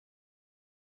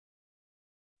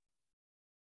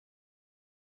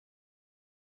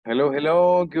Hello,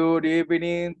 hello. Good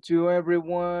evening to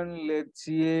everyone. Let's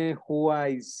see who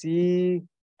I see.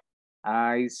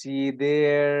 I see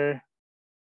there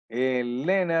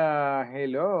Elena.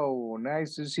 Hello,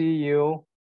 nice to see you.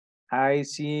 I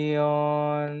see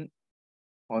on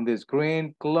the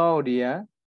screen Claudia.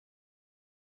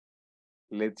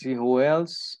 Let's see who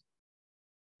else.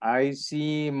 I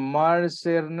see Mars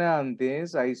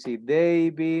Hernandez. I see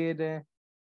David,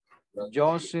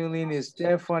 Jocelyn,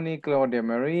 Stephanie, Claudia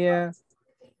Maria,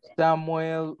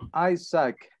 Samuel,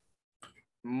 Isaac,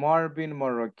 Marvin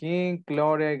Morroquin,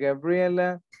 Gloria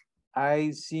Gabriela.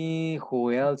 I see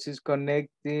who else is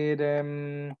connected.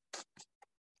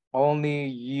 Only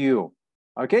you.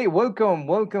 Okay,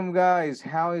 welcome guys.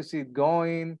 How is it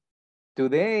going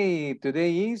today?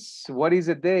 Today is, what is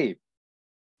the day?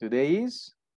 Today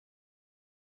is,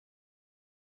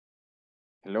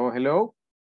 hello.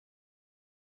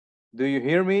 Do you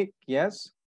hear me?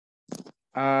 Yes.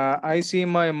 I see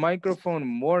my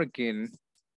microphone working.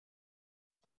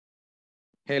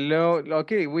 Hello.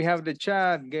 Okay, we have the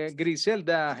chat.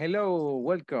 Griselda, hello,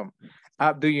 welcome.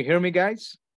 Do you hear me,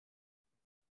 guys?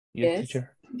 Yes,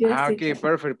 teacher. Yes, Okay,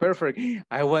 teacher. perfect.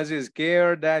 I was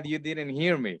scared that you didn't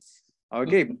hear me.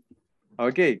 Okay.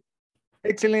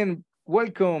 Excellent.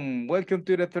 Welcome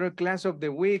to the third class of the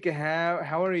week.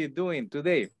 How are you doing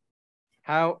today?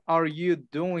 How are you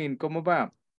doing? ¿Cómo va?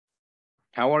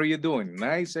 How are you doing?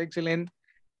 Nice, excellent,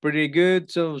 pretty good.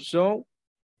 So.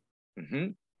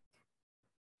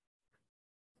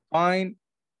 Fine,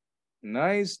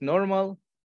 nice, normal,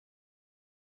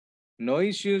 no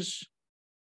issues,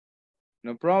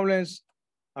 no problems.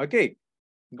 Okay,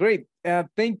 great.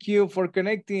 Thank you for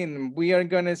connecting. We are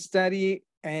gonna study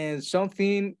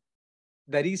something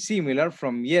that is similar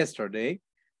from yesterday,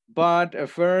 but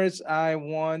first I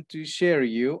want to share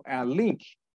you a link.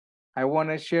 I want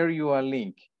to share you a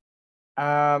link.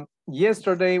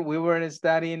 Yesterday we were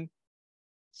studying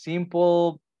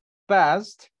simple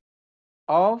past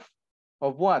of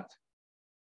what?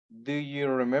 Do you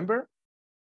remember?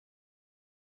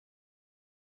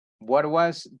 What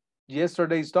was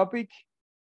yesterday's topic?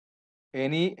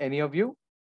 Any of you?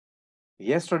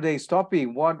 Yesterday's topic,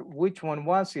 which one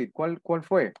was it? ¿Cuál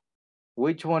fue?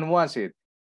 Which one was it?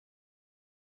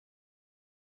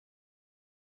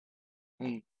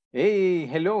 Hey,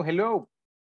 hello.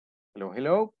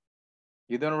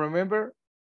 You don't remember?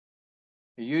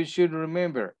 You should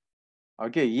remember.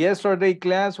 Okay, yesterday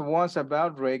class was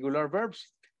about regular verbs.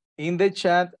 In the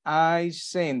chat, I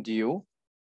sent you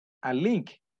a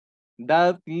link.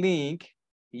 That link,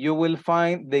 you will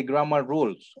find the grammar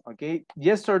rules, okay?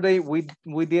 Yesterday, we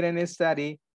didn't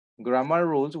study grammar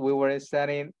rules. We were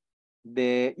studying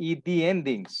the ed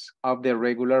endings of the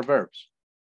regular verbs.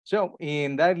 So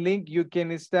in that link, you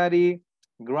can study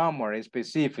grammar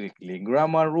specifically,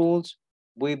 grammar rules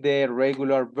with the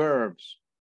regular verbs,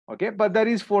 okay? But that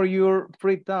is for your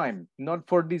free time, not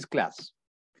for this class.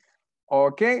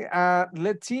 Okay,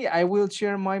 let's see. I will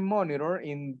share my monitor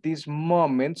in this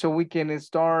moment so we can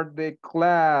start the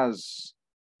class.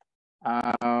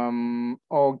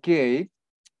 Okay,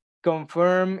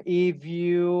 confirm if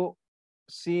you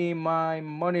see my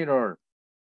monitor.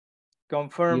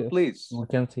 Confirm, Yes, please. we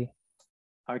can see.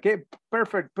 Okay,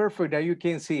 perfect. Now you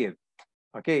can see it.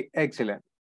 Okay, excellent.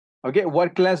 Okay,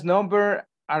 what class number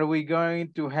are we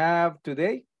going to have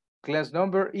today? Class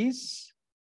number is?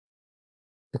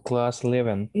 The class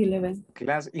 11. 11.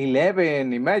 Class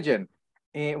 11, imagine.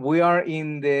 We are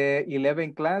in the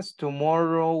 11th class.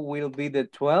 Tomorrow will be the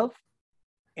 12th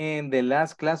and the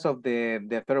last class of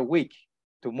the third week.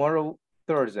 Tomorrow,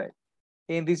 Thursday.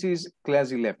 And this is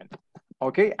class 11.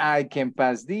 Okay, I can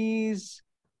pass this.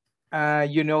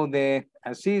 You know, the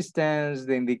assistance,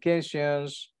 the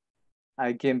indications.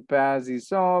 I can pass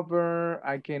this over.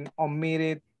 I can omit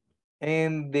it.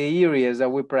 And the areas that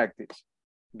we practice,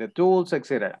 the tools,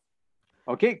 etc.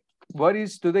 Okay, what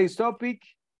is today's topic?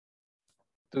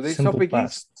 Today's Simple topic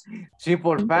past. is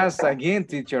simple past again,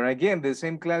 teacher. Again, the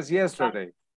same class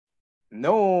yesterday.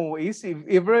 No, it's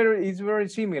very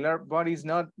similar, but it's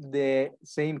not the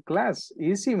same class.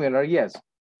 It's similar, yes,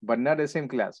 but not the same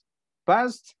class.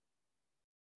 Past,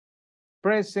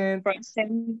 present,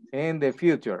 and the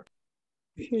future.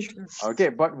 Future. Okay,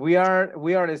 but we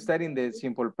are studying the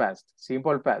simple past.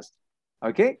 Simple past.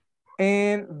 Okay,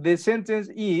 and the sentence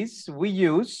is we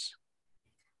use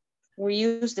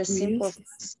the simple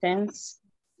tense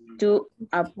to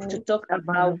talk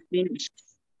about finished,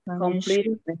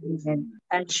 completed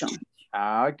action.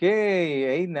 Okay,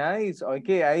 hey, nice.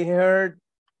 Okay, I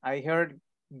heard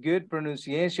good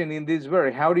pronunciation in this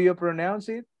word. How do you pronounce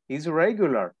it? It's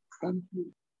regular.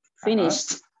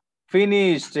 Finished.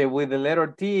 Finished with the letter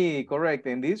T, correct.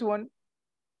 And this one?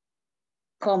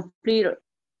 Completed.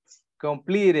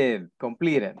 Completed.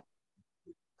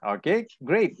 Okay,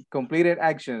 great. Completed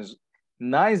actions.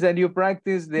 Nice that you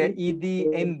practice the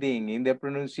ED ending in the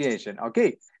pronunciation.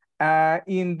 Okay,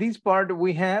 in this part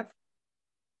we have?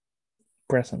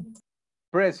 Present.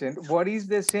 Present. What is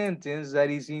the sentence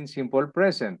that is in simple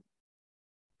present?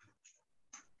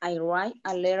 I write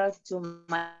a letter to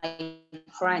my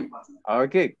friend.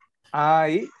 Okay,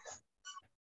 I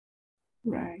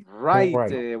Right. write.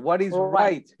 Right. What is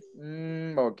right?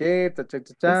 Okay,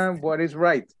 what is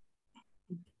right?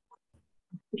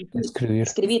 Escribir.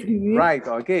 Escribir. Right,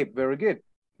 okay, very good.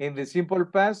 In the simple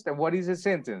past, what is the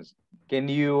sentence? Can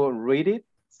you read it?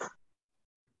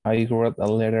 I wrote a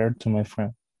letter to my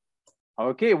friend.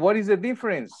 Okay, what is the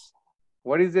difference?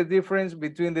 What is the difference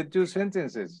between the two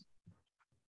sentences?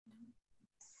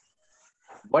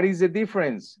 What is the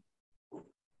difference?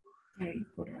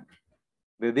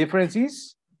 The difference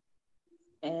is?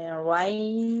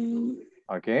 Right.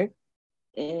 Okay.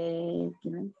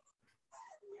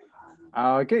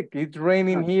 Okay. It's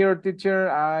raining here, teacher.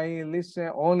 I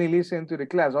only listen to the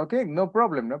class. Okay, no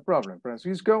problem, no problem.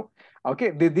 Francisco.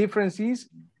 Okay, the difference is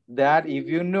that if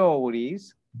you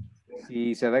notice,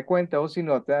 si se da cuenta o si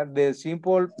nota, the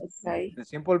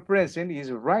simple present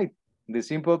is right. The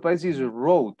simple past is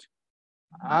wrote.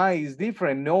 Is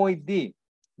different, no ID,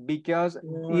 because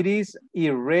it is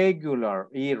irregular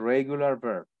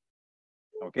verb.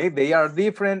 Okay, they are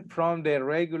different from the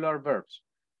regular verbs.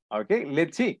 Okay,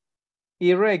 let's see.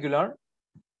 Irregular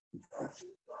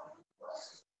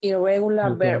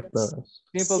verbs.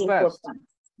 Simple past.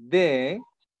 The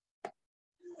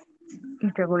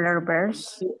irregular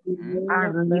verbs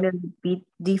are a little bit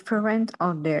different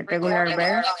of the regular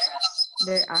verbs.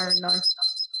 There are no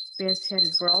special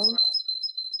rules,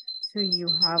 so you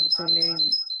have to learn.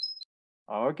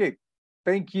 Okay,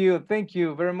 thank you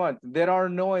very much. There are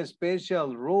no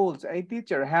special rules. Hey,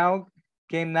 teacher, how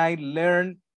can I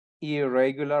learn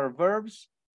irregular verbs?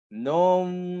 No,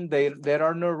 there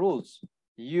are no rules.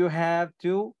 You have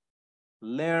to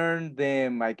learn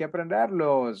them. Hay que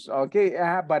aprenderlos. Okay,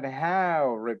 but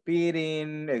how?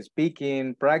 Repeating,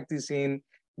 speaking, practicing,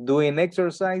 doing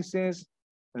exercises,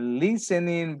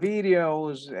 listening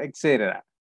videos, etc.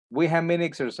 We have many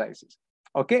exercises.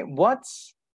 Okay,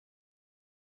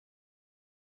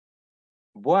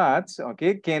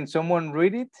 okay, can someone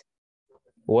read it?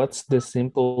 What's the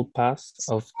simple past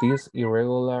of these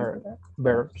irregular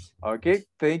verbs? Okay,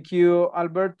 thank you,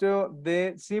 Alberto.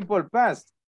 The simple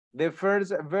past. The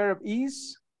first verb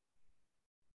is?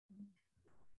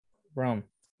 Run.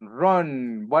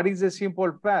 Run. What is the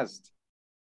simple past?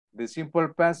 The simple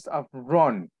past of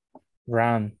run.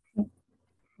 Run.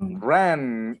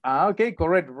 Ran. Okay,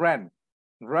 correct, ran.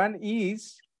 Run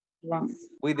is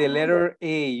with the letter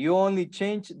A. You only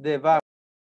change the vowel.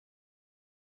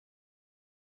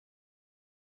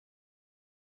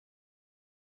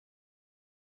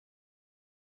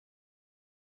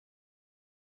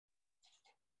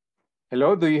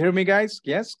 Hello, do you hear me, guys?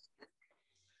 Yes?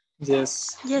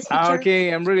 Yes. Yes, teacher.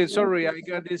 Okay, I'm really sorry. I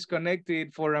got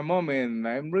disconnected for a moment.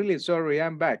 I'm really sorry.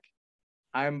 I'm back.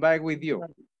 I'm back with you.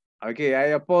 Okay, I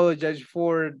apologize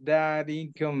for that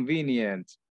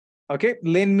inconvenience. Okay,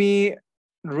 let me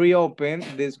reopen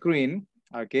the screen.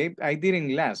 Okay, I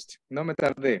didn't last. No me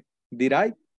tardé. Did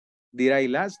I? Did I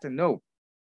last? No.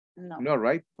 No,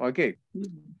 right? Okay.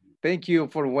 Thank you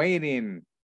for waiting.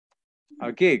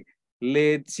 Okay,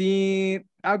 let's see.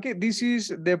 Okay, this is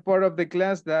the part of the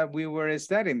class that we were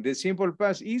studying. The simple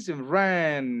past is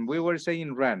ran. We were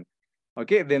saying ran.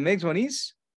 Okay, the next one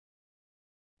is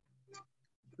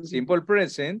simple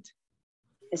present.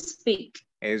 Speak.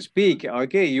 Speak.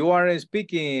 Okay, you are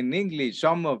speaking English,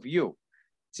 some of you.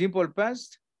 Simple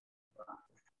past?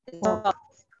 Spoke.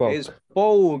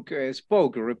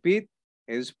 Repeat.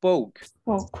 Spoke.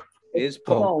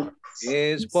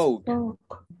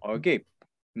 Okay.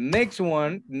 Next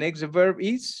one, next verb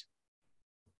is?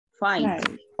 Fight.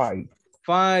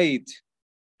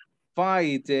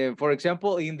 For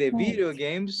example, in the video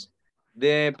games,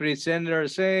 the presenter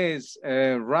says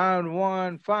round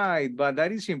one, fight, but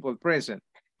that is simple present.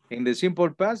 In the simple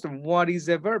past, what is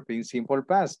the verb in simple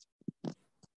past?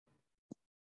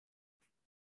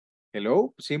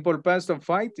 Hello? Simple past of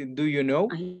fight, do you know?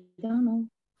 I don't know.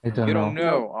 You don't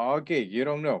know. Okay, you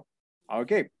don't know.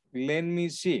 Okay, let me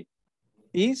see.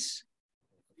 Is?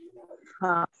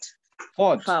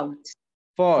 Fought.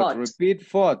 Repeat,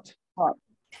 fought.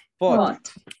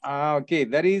 Okay,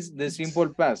 that is the simple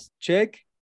past. Check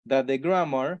that the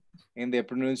grammar and the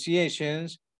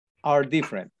pronunciations are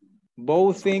different.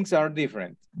 Both things are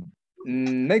different.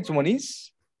 Next one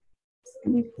is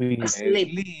We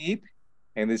sleep.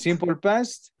 And the simple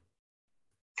past,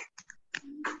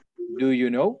 do you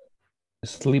know?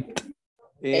 slept.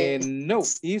 No,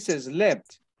 is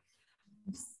slept.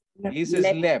 Is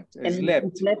slept.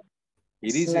 Slept.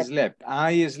 It is slept.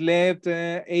 I slept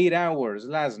 8 hours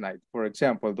last night, for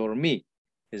example, dormí,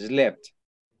 slept.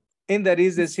 And that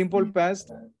is the simple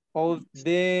past of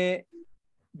the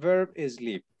verb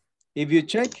sleep. If you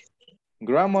check,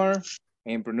 grammar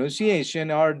and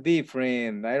pronunciation are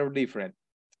different.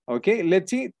 Okay,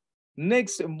 let's see.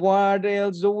 Next, what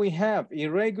else do we have?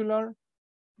 Irregular.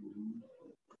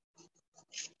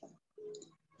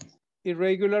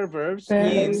 Irregular verbs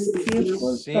in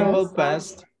simple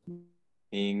past.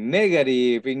 In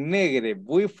negative,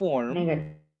 we form.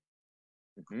 Negative.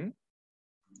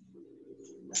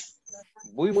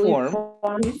 We form.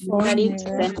 Negative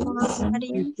simple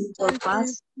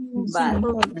past, but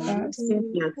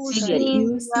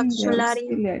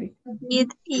auxiliary.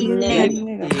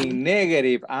 In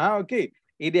negative. Okay.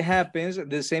 It happens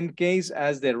the same case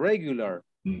as the regular.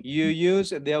 You use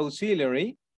the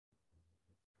auxiliary.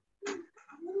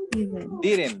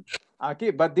 Didn't.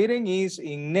 Okay, but didn't is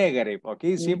in negative.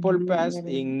 Okay, simple past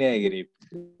in negative.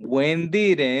 When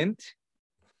didn't,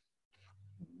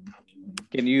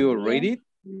 can you read it?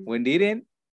 When didn't?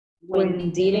 When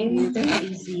didn't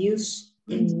is used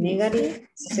in negative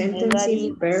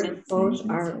sentences, verb forms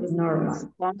are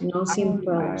normal. No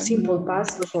simple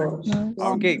past forms.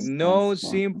 Okay, no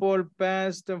simple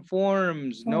past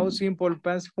forms. No simple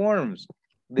past forms.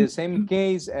 The same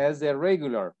case as the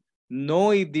regular.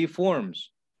 No ed forms.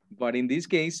 But in this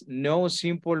case, no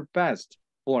simple past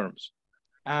forms.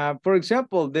 For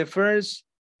example, the first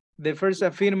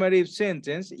affirmative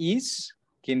sentence is,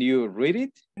 can you read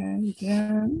it? Race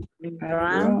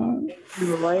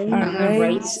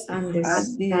and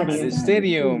The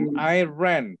stadium. I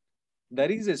ran.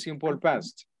 That is a simple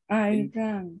past. I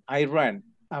ran.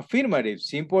 Affirmative,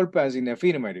 simple past in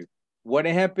affirmative. What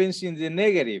happens in the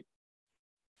negative?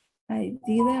 I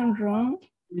didn't run.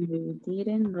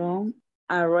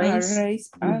 A A race race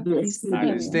at the At the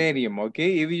stadium. stadium,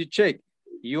 okay? If you check,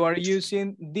 you are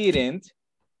using didn't,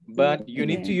 but you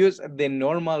need to use the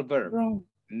normal verb. Run.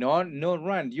 No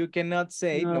run. You cannot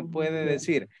say, no puede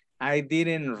decir, I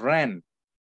didn't run.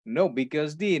 No,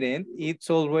 because didn't, it's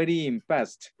already in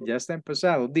past. Ya está en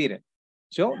pasado, didn't.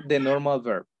 So, the normal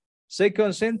verb.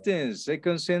 Second sentence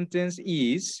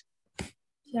is,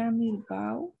 Jamil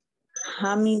bought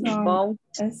bought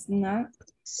snack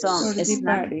some for the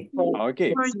snack. party.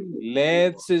 okay,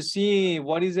 let's see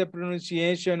what is the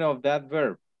pronunciation of that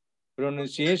verb.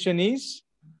 Pronunciation is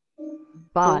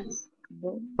Bought.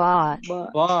 Bought.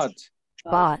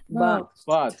 bought,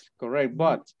 correct,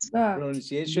 but. But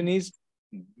Pronunciation is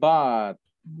but.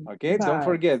 Okay, don't But.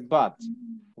 forget but.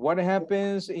 What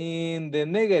happens in the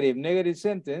negative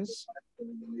sentence?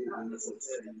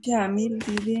 Jamil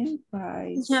didn't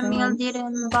buy Jamil some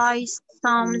didn't buy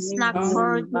some snack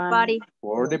for the party.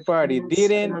 For the party,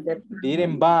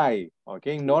 didn't buy.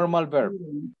 Okay, normal verb.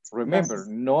 Remember,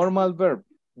 normal verb.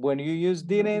 When you use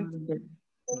didn't,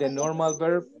 the normal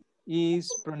verb is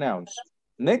pronounced.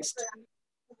 Next.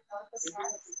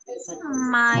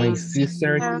 My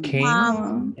sister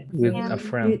came with a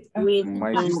friend.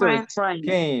 My sister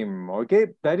came. Okay,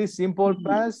 that is simple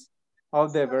past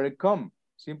of the verb come.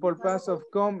 Simple past of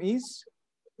come is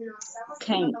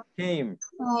came. Okay,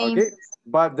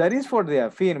 but that is for the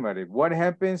affirmative. What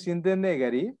happens in the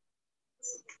negative?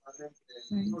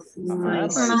 My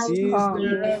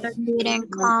sister Didn't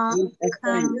come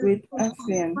with a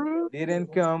friend.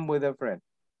 didn't come with a friend.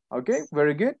 Okay,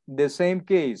 very good. The same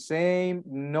case, same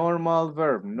normal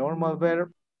verb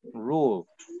rule.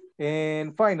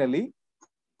 And finally,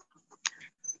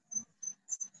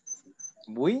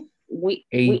 we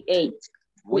Ate. ate.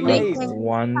 1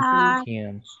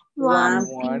 p.m.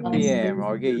 1 p.m.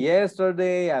 Okay,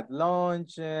 yesterday at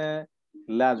lunch,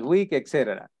 last week,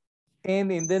 etc.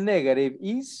 And in the negative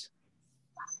is?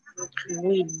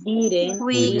 We didn't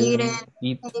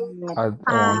Eat at 1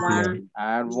 p.m.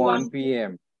 At 1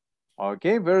 p.m.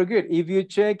 Okay, very good. If you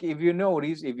check, if you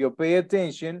notice, if you pay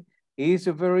attention, it's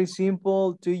very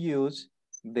simple to use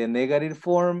the negative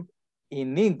form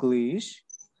in English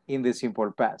in the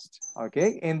simple past.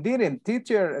 Okay, and didn't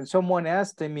teacher, someone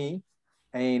asked me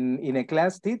in a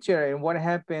class, teacher, and what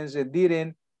happens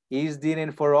didn't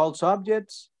for all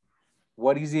subjects?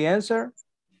 What is the answer,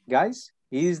 guys?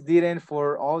 Is didn't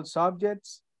for all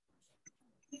subjects?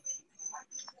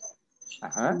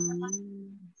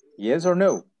 Yes or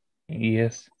no?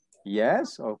 Yes.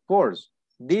 Yes, of course.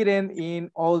 Didn't in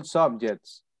all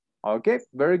subjects. Okay,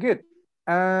 very good.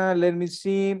 Let me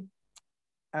see.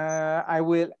 I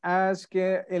will ask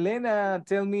Elena,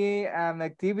 tell me an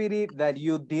activity that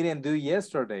you didn't do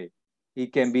yesterday.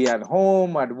 It can be at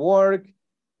home, at work,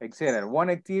 etc. One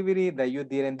activity that you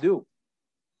didn't do.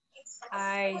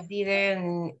 I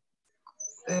didn't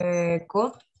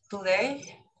cook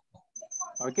today.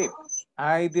 Okay.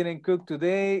 I didn't cook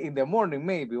today in the morning,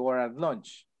 maybe, or at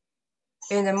lunch.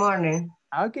 In the morning.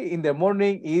 Okay, in the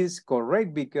morning is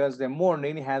correct because the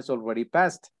morning has already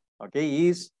passed. Okay,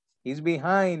 is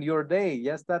behind your day,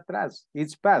 ya está atrás.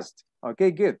 It's past.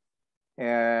 Okay, good.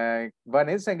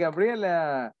 Vanessa,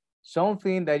 Gabriela,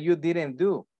 something that you didn't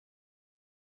do.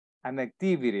 An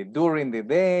activity during the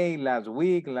day, last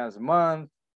week, last month,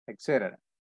 etc.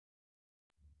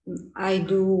 I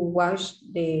do watch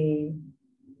the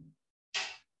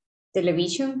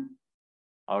television.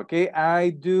 Okay, I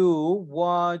do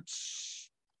watch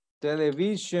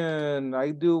television.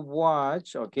 I do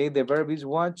watch. Okay, the verb is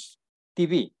watch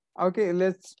TV. Okay,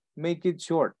 let's make it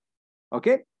short.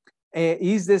 Okay,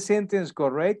 is the sentence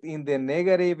correct in the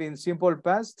negative in simple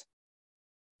past?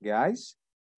 Guys,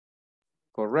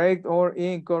 correct or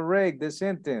incorrect the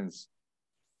sentence?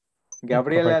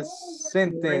 Gabriela's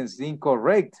sentence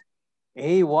incorrect.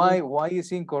 Hey, why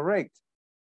is incorrect?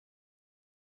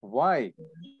 Why?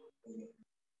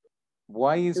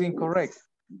 Why is incorrect?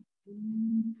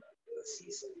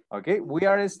 Okay, we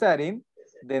are studying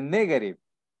the negative.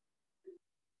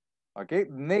 Okay,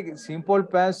 simple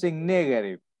past in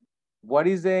negative. What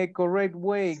is the correct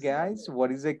way, guys?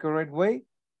 What is the correct way?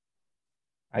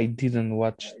 I didn't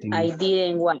watch TV. I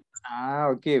didn't watch. Ah,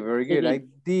 okay, very good. I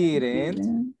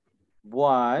didn't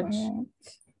watch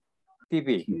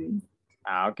TV.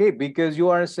 Ah, okay, because you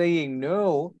are saying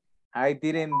no, I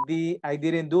didn't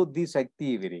do this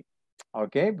activity.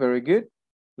 Okay, very good.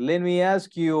 Let me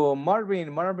ask you,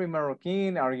 Marvin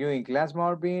Marroquin, are you in class,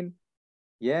 Marvin?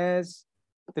 Yes.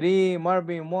 3,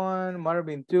 Marvin 1,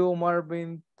 Marvin 2,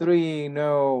 Marvin 3,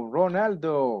 no.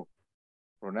 Ronaldo,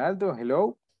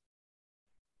 hello?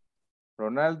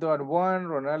 Ronaldo at 1,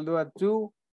 Ronaldo at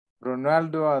 2,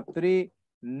 Ronaldo at 3,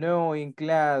 no in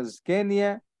class.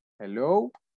 Kenya,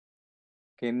 hello?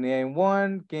 Kenya in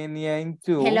 1, Kenya in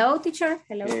 2. Hello, teacher.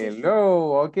 Hello, teacher.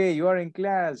 Hello, okay, you are in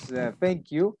class.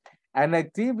 Thank you. An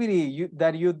activity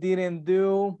that you didn't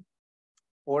do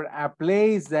or a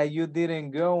place that you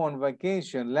didn't go on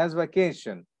vacation, last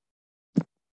vacation.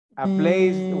 A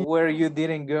place where you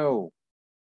didn't go.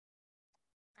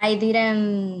 I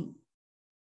didn't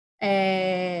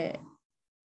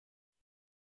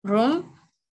room.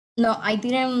 No, I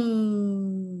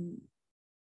didn't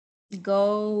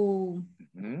go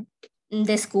in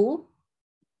the school.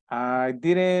 I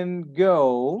didn't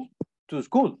go to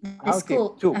school. The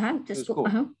school. To school.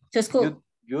 To school.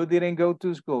 You didn't go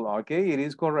to school. Okay, it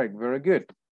is correct. Very good.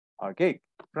 Okay,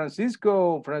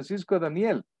 Francisco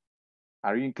Daniel,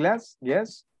 are you in class?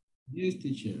 Yes? Yes,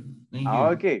 teacher.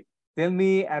 Okay, tell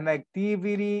me an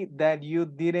activity that you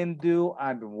didn't do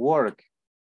at work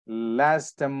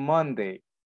last Monday.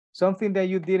 Something that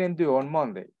you didn't do on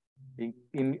Monday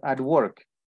at work.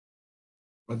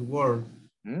 At work?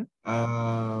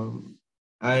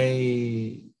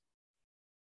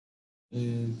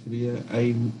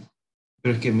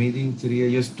 Pero es que meeting sería,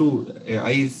 yo estuve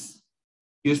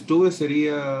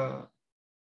sería,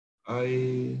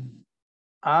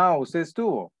 usted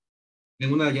estuvo.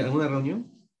 ¿En una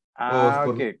reunión?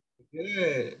 Ok.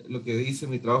 Lo que dice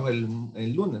mi trabajo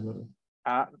el lunes, ¿verdad?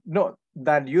 No,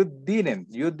 that you didn't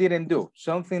do.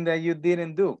 Something that you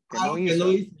didn't do. Que no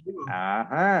hizo.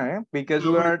 Because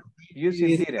we are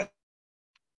using didn't.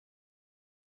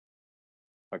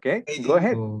 Okay, go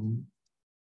ahead.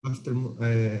 After,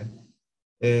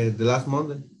 the last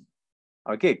Monday.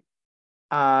 Okay.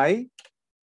 I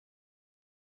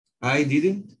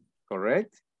didn't.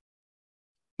 Correct.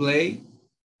 Play.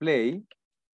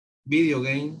 Video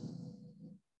game.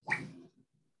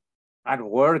 At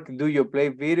work, do you play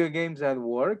video games at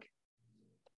work?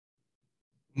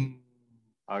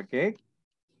 Okay.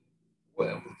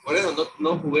 Bueno, por eso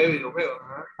no jugué videojuegos.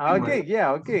 Okay,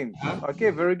 yeah, okay. Okay,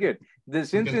 very good. The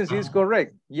sentence is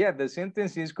correct. Yeah, the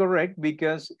sentence is correct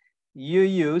because you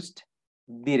used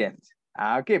didn't.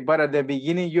 Okay, but at the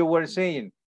beginning you were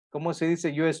saying, ¿cómo se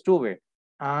dice? Yo estuve.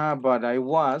 But I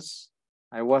was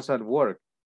at work.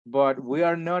 But we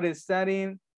are not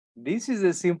studying. This is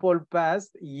a simple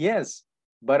past, yes,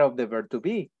 but of the verb to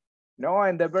be. No,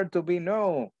 and the verb to be,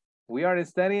 no. We are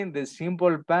studying the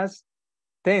simple past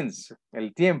tense, el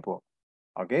tiempo.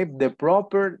 Okay, the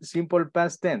proper simple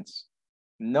past tense.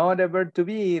 Not the verb to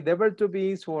be. The verb to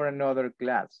be is for another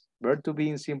class. Verb to be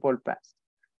in simple past.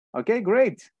 Okay,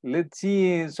 great. Let's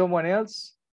see someone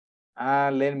else.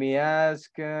 Let me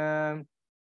ask.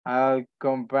 I'll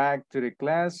come back to the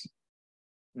class.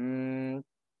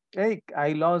 Hey,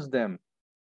 I lost them.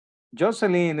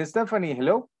 Jocelyn, Stephanie,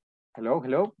 hello? Hello,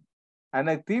 hello. An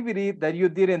activity that you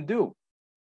didn't do.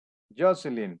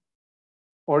 Jocelyn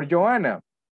or Joanna.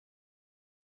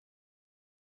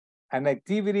 An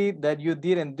activity that you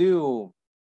didn't do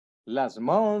last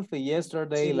month,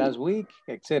 yesterday, last week,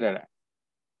 etc.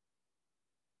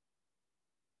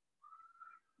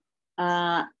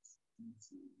 I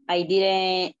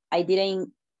didn't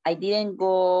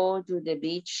go to the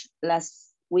beach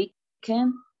last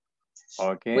weekend.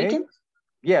 Okay. Weekend?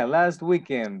 Yeah, last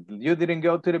weekend. You didn't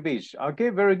go to the beach. Okay,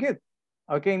 very good.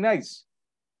 Okay, nice.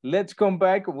 Let's come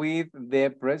back with the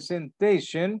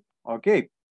presentation. Okay,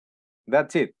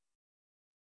 that's it.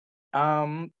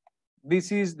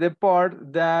 This is the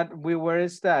part that we were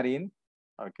studying.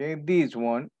 Okay, this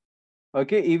one.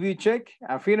 Okay, if you check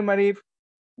affirmative,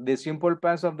 the simple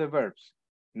past of the verbs.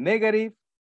 Negative,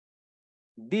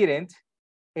 didn't,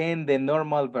 and the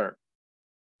normal verb.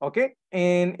 Okay,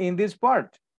 and in this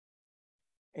part,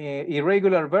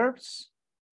 irregular verbs,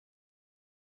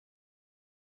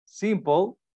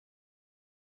 simple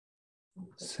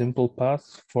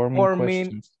past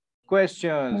forming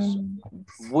questions.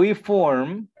 We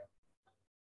form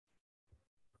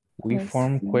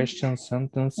question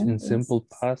sentence in simple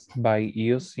past by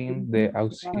using the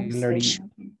auxiliary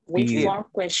We did. form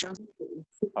questions.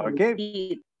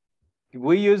 Okay.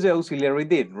 We use the auxiliary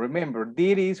did. Remember,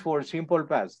 did is for simple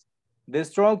past. The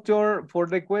structure for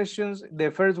the questions,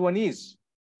 the first one is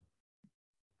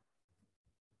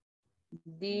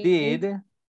did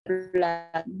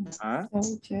plus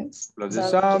the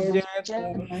subject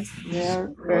plus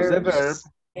the verb,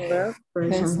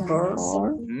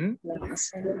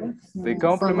 the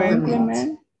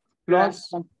complement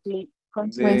plus the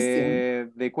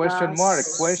question mark.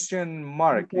 Question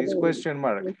mark is question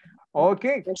mark.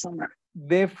 Okay.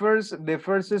 The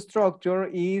first structure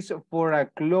is for a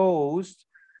closed.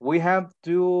 We have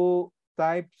two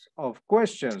types of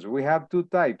questions. We have two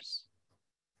types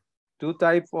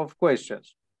of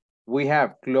questions. We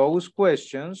have closed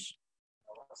questions,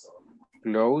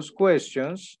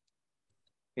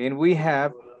 and we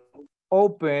have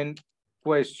open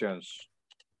questions.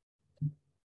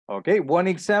 Okay, one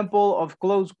example of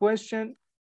closed question.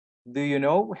 Do you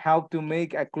know how to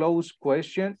make a closed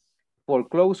question? For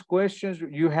closed questions,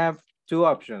 you have two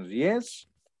options, yes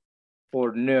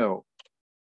or no.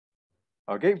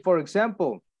 Okay, for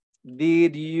example,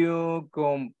 did you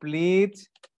complete?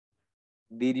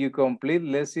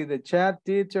 Let's see the chat,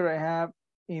 teacher. I have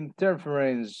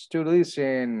interference to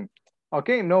listen.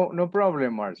 Okay, no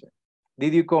problem, Marcia.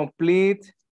 Did you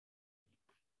complete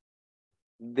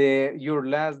the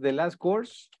last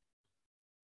course?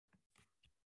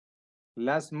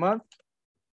 Last month?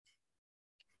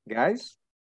 Guys,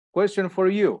 question for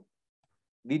you.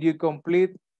 Did you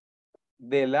complete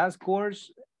the last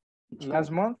course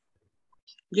last month?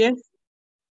 Yes.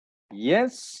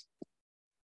 Yes?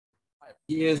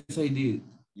 Yes, I did.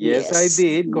 Yes, I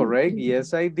did, correct.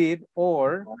 Yes, I did.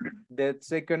 Or the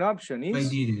second option is? I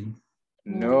didn't.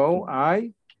 No,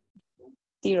 I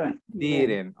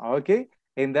didn't. Okay,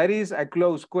 and that is a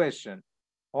closed question.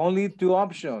 Only two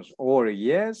options, or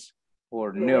yes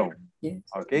or no.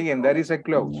 Okay, and that is a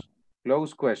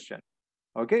closed question.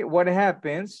 Okay, what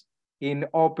happens in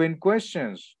open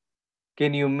questions?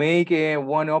 Can you make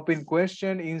one open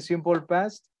question in simple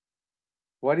past?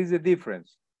 What is the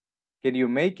difference? Can you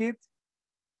make it?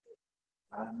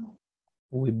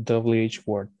 With WH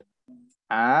word.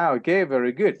 Okay,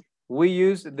 very good. We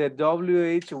use the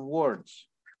WH words.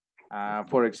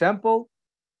 For example,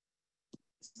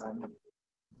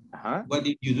 what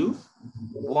did you do?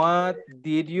 What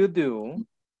did you do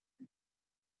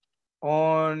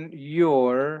on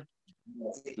your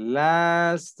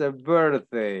last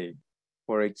birthday?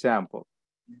 For example,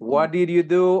 what did you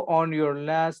do on your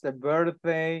last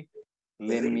birthday?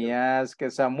 Let me ask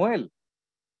Samuel.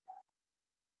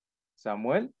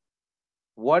 Samuel,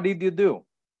 what did you do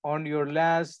on your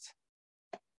last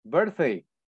birthday?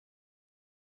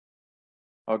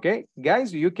 Okay,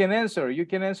 guys, you can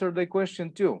answer the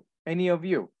question too, any of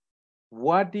you.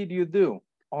 What did you do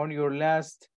on your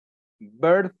last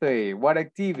birthday? What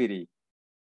activity?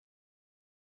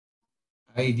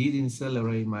 I didn't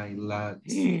celebrate my last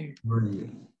birthday.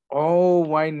 Oh,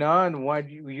 why not? Why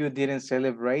you didn't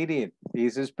celebrate it?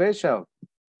 It's special.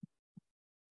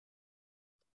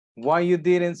 Why you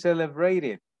didn't celebrate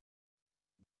it?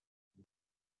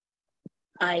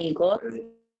 I got.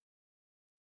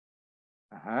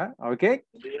 Okay.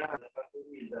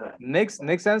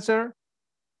 Next answer.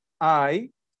 I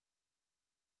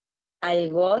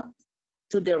got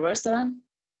to the restaurant.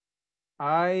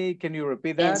 Can you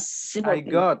repeat that? Simple I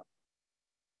got.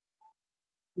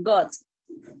 Got.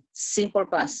 Simple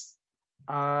past.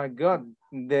 Got.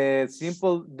 The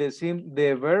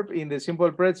verb in the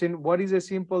simple present. What is the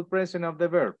simple present of the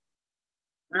verb?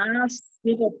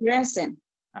 Simple present.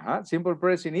 Simple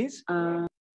present is?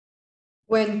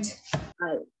 Went.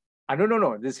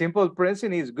 No. The simple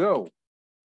present is go.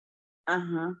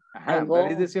 That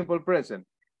is the simple present.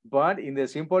 But in the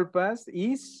simple past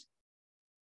is?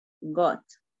 Got.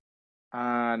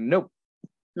 No.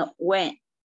 No, when.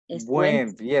 It's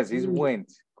went. Yes, it's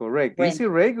went. Correct. It's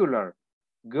irregular.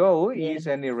 Go is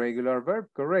an irregular verb.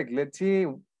 Correct. Let's see.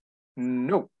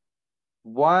 No.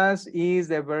 Was is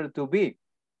the verb to be.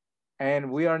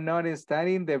 And we are not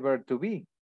studying the verb to be.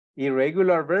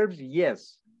 Irregular verbs,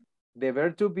 yes. The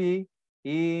verb to be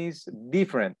is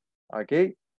different.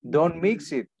 Okay. Don't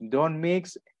mix it. Don't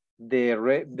mix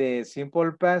the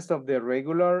simple past of the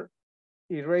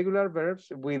irregular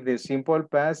verbs with the simple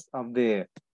past of the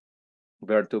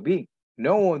verb to be.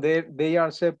 No, they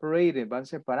are separated, van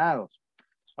separados.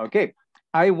 Okay,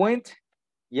 I went.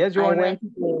 Yes, Joanna. I went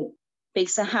to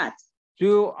Pizza Hut.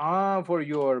 For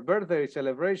your birthday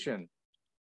celebration.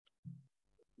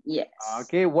 Yes.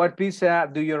 Okay, what pizza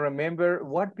do you remember?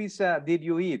 What pizza did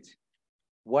you eat?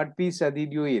 What pizza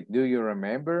did you eat? Do you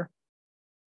remember?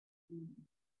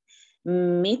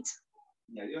 Meat.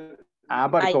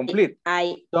 But complete.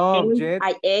 Subject.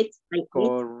 I ate.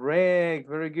 Correct.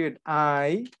 Very good.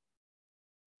 I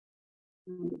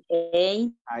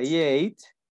ate.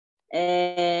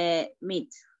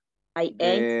 Meat. I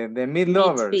ate. The meat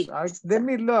lovers. The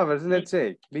meat lovers, let's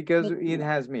say, because it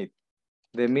has meat.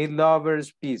 The meat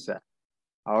lovers pizza.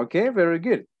 Okay, very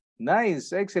good.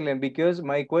 Nice, excellent. Because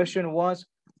my question was,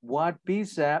 what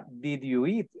pizza did you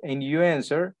eat? And you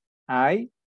answer, I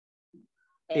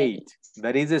ate.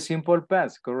 That is a simple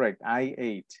past, correct. I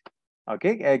ate.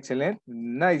 Okay, excellent.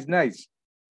 Nice, nice.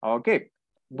 Okay,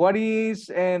 what is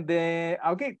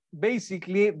okay,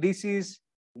 basically this is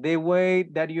the way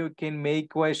that you can make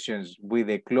questions with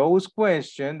a closed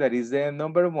question, that is the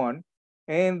number 1,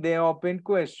 and the open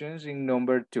questions in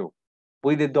number 2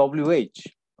 with the WH,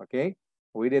 okay,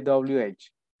 with the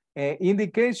WH.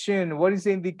 Indication, what is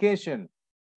the indication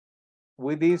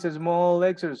with this small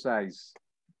exercise?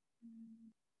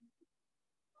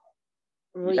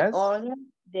 Reorder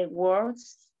the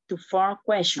words to form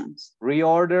questions.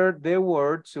 Reorder the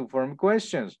words to form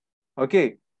questions.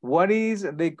 Okay, what is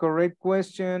the correct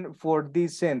question for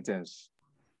this sentence?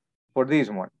 For this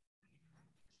one?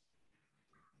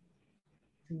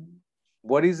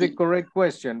 What is the correct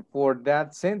question for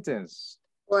that sentence?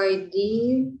 Why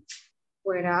did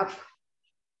went up?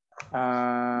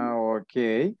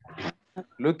 Okay.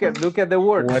 Look at the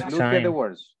words. What Look at the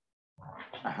words.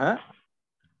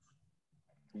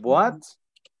 What?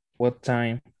 What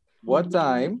time? What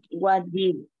time? What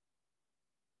did?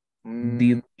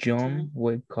 Did John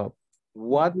wake up?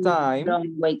 What time?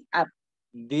 John wake up.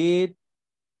 Did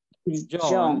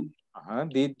John?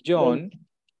 Did John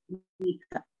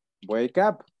wake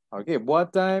up? Okay.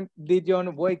 What time did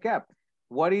John wake up?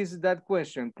 What is that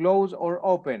question? Close or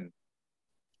open?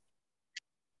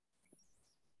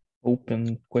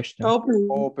 Open question.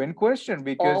 Open question,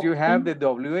 because you have the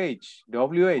WH.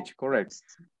 WH, correct.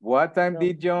 What time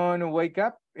did John wake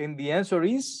up? And the answer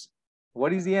is,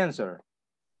 what is the answer?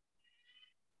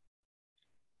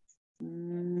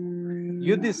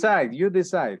 You decide, you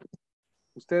decide.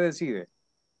 Usted decide.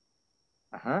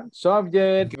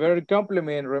 Subject, verb,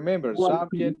 complement, remember,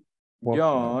 subject,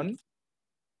 John.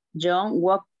 John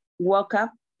woke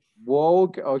up.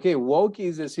 Woke, okay, woke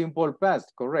is a simple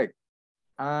past, correct.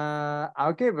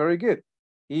 Okay, very good.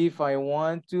 If I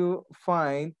want to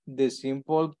find the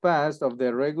simple past of the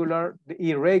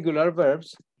irregular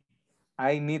verbs,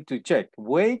 I need to check.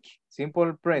 Wake,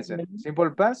 simple present.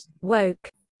 Simple past?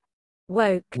 Woke.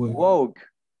 Woke. Woke.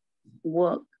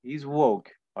 Woke. Is woke.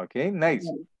 Okay, nice.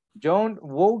 John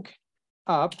woke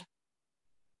up.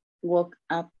 Woke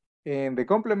up. And the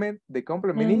complement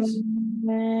is?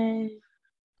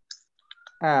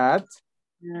 At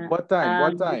what time?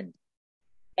 What time?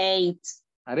 8.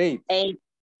 At 8. 8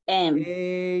 a.m.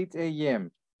 8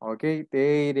 a.m. Okay,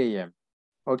 8 a.m.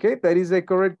 Okay, that is the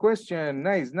correct question.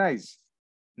 Nice, nice.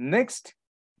 Next,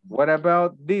 what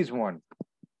about this one?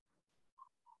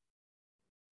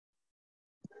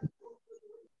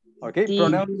 Okay,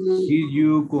 pronouns. Did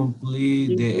you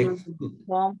complete the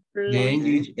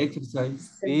English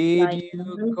exercise? Did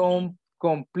you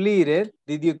complete it?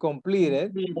 Did you complete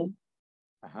it?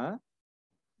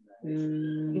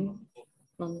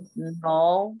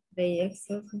 No. The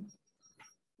exercise.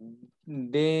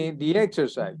 The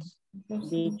exercise.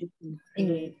 Did you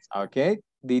complete? Okay.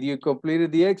 Did you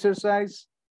complete the exercise?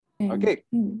 Okay.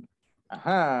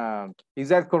 Is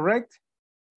that correct?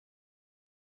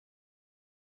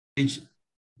 Each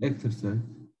exercise.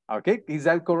 Okay. Is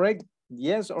that correct?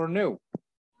 Yes or no?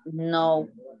 No.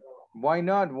 Why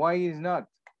not? Why is not?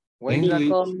 Why is English,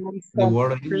 Because the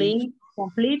word English.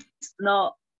 complete,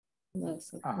 no.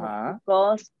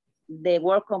 Because the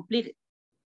word complete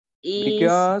is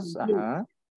Because,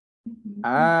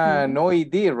 no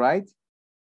ed, right?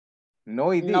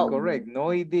 No ed, No. correct. No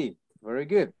ed. Very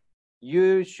good.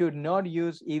 You should not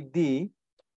use ed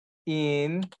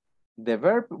in the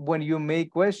verb when you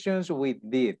make questions with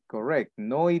did, correct?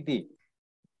 No ed.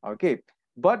 Okay,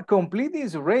 but complete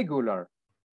is regular,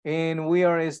 and we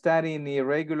are studying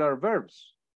irregular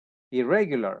verbs.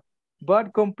 Irregular,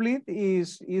 but complete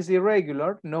is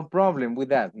irregular. No problem with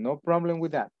that. No problem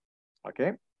with that.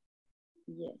 Okay.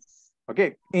 Yes.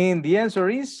 Okay, and the answer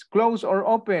is close or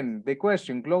open. The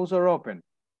question, close or open?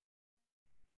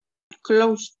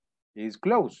 Close. Is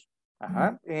close.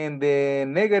 And the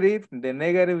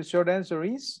negative short answer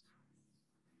is?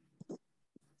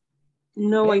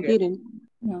 No, negative. I didn't.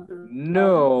 No.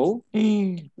 No,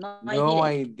 No,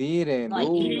 I didn't. No, I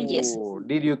didn't, yes.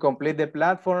 Did you complete the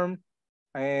platform?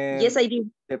 Yes, I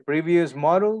did. The previous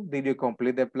model, did you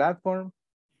complete the platform?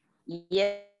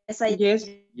 Yes, I Yes.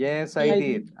 did. Yes, I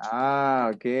did.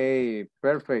 Okay,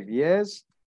 perfect. Yes,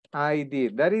 I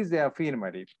did. That is the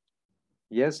affirmative.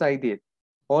 Yes, I did.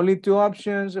 Only two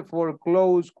options for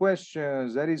closed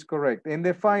questions. That is correct. And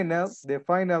the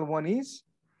final one is?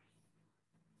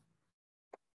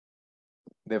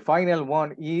 The final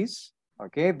one is,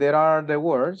 okay, there are the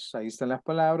words. Ahí están las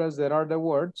palabras. There are the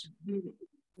words.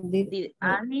 Did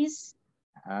Alice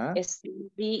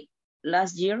study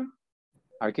last year?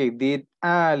 Okay, did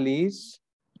Alice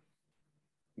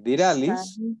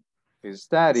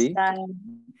study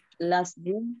last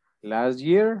year? Last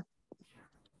year?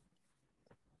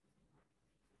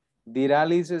 Did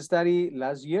Alice study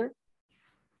last year?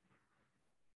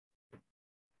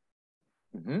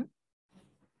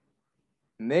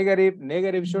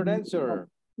 Negative short answer.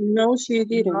 No, she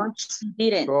didn't. No, she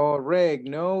didn't. Correct.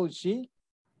 No, she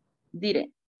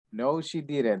didn't. No, she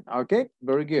didn't. Okay,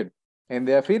 very good. And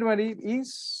the affirmative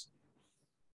is?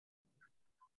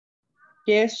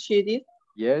 Yes, she did.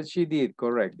 Yes, she did.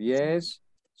 Correct. Yes,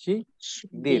 she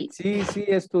did. Sí, sí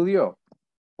estudió.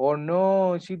 Or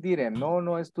no, she didn't. No,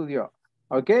 no estudió.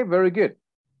 Okay, very good.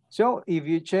 So if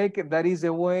you check, that is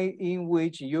the way in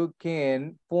which you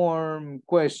can form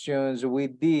questions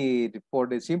with did for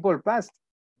the simple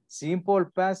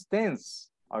past tense.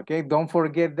 Okay, don't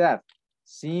forget that.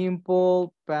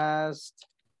 Simple past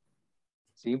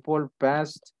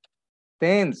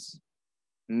tense.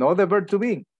 Not the verb to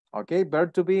be. Okay,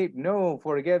 verb to be, no,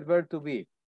 forget verb to be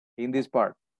in this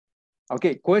part.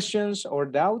 Okay, questions or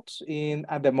doubts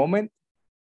at the moment?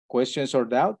 Questions or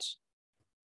doubts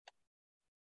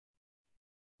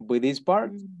with this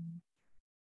part?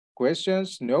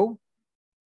 Questions? No?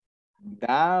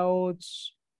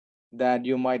 Doubts that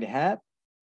you might have?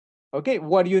 Okay,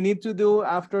 what you need to do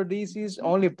after this is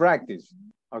only practice.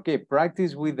 Okay,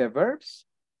 practice with the verbs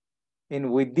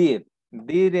and with did.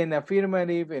 Did an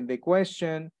affirmative in the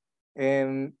question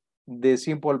and the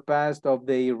simple past of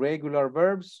the irregular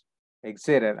verbs,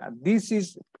 etc. This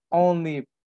is only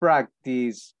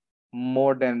practice,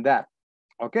 more than that.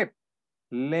 Okay,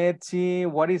 let's see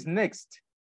what is next.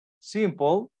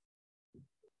 Simple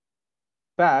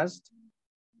past.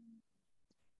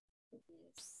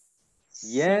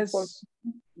 Yes. Simple.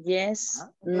 Yes.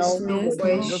 No. No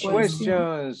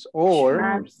questions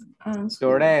or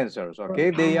short answers.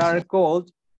 Okay, they are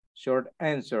called short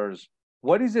answers.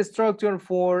 What is the structure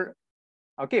for?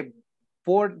 Okay,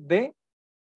 for the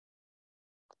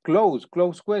close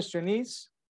question is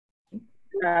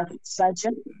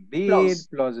Subject did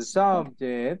plus the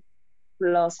subject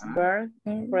plus verb,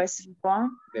 present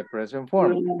form. The present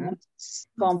form.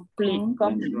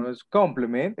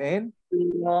 Complement and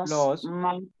plus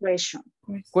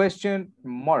question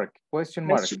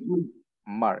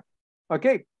mark.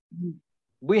 Okay.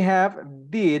 We have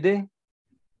did.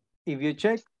 If you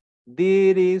check,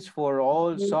 did is for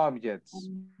all subjects.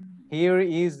 Here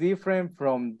is different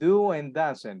from do and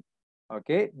doesn't.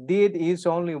 Okay. Did is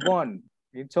only one.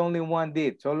 It's only one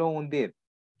did. Solo un did.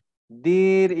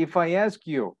 Did, if I ask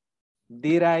you,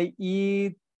 did I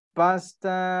eat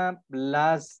pasta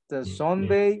last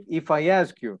Sunday? If I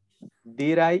ask you,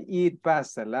 did I eat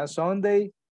pasta last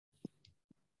Sunday?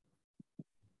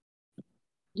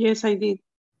 Yes, I did.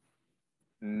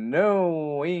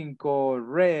 No,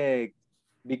 incorrect.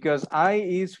 Because I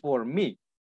is for me.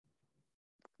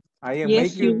 I am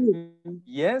Yes, making,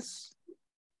 yes?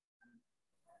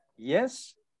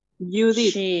 Yes? you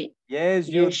did. She. Yes,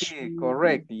 you Yes, did,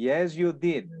 correct. Yes, you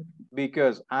did.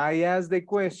 Because I asked the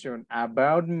question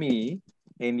about me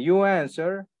and you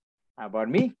answer about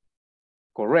me.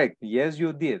 Correct. Yes,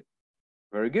 you did.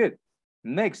 Very good.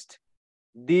 Next,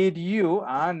 did you,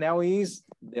 now is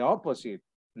the opposite.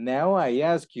 Now I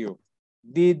ask you,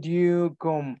 did you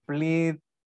complete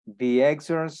the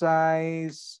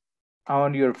exercise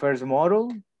on your first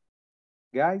model,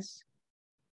 guys?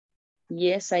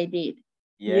 Yes, I did.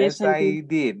 Yes, Yes, I I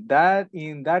did. That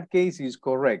in that case is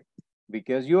correct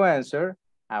because you answer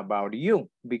about you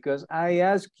because I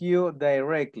ask you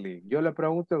directly. Yo le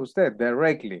pregunto a usted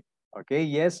directly. Okay,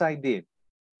 yes, I did.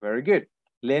 Very good.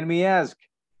 Let me ask.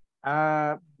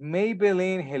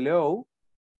 Maybelline, hello.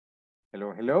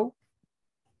 Hello, hello.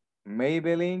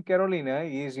 Maybelline Carolina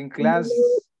is in class.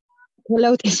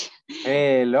 Hello, teacher.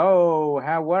 Hello,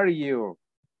 how are you?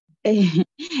 Eh,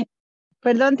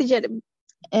 perdón, teacher.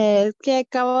 Es que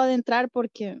acabo de entrar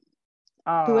porque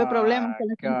tuve problemas con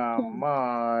la Come conexión.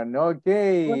 on. O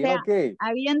Okay, sea, okay.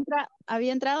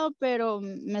 había entrado, pero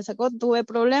me sacó, tuve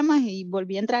problemas y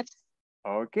volví a entrar.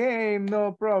 Okay,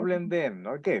 no problem then.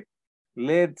 Okay.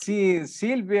 Let's see.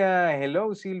 Sylvia,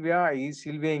 hello, Sylvia. Is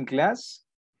Sylvia in class?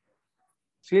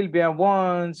 Sylvia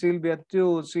 1, Sylvia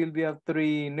 2, Sylvia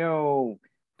 3, no.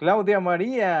 Claudia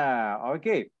Maria,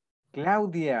 okay.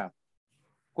 Claudia,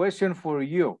 question for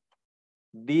you.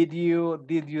 Did you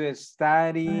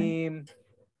study,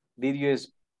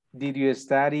 did you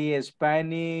study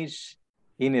Spanish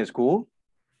in school?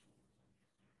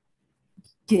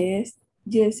 Yes,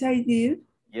 yes, I did.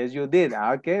 Yes, you did.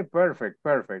 Okay, perfect,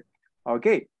 perfect.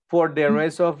 Okay, for the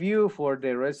rest of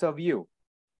you,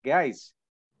 guys,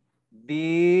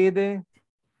 did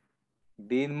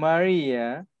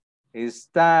Maria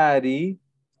study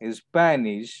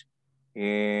Spanish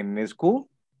in school?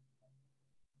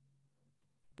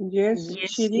 Yes,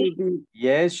 Yes, she did.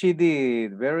 Yes, she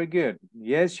did. Very good.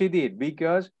 Yes, she did.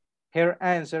 Because her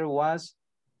answer was,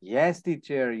 yes,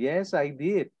 teacher. Yes, I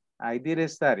did. I did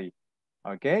study.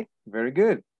 Okay, very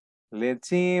good. Let's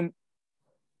see.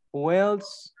 Who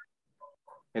else?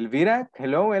 Elvira.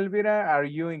 Hello, Elvira. Are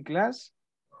you in class?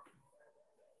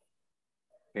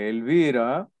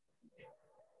 Elvira.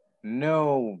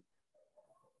 No.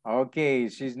 Okay,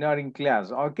 she's not in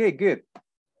class. Okay, good.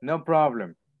 No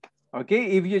problem.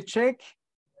 Okay, if you check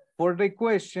for the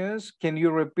questions, can you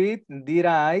repeat? Did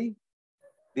I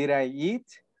eat?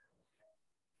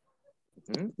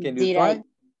 Can you Did try? I?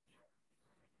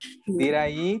 Did I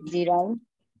eat? Did I?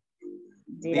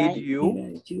 Did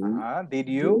you? Did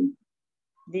you?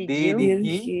 Did Did you? Did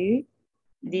he? he?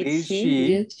 Did Did he? she?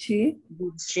 Did she?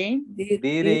 Did she? Did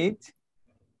Did it? it?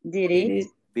 Did Did it? it?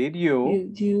 Did you?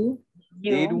 Did you?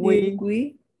 Did You? we? Did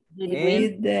we? Did And we?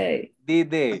 Did they?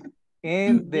 did they?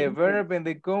 And the Did verb and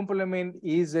the complement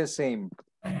is the same.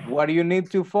 What you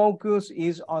need to focus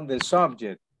is on the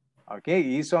subject.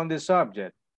 Okay, is on the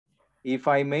subject. If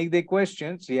I make the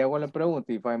question, si hago la pregunta,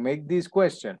 if I make this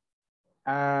question,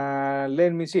 let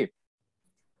me see.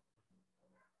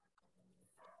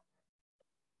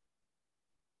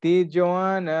 Did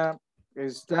Joanna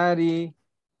study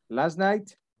last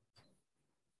night?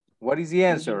 What is the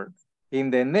answer? In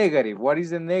the negative, what is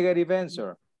the negative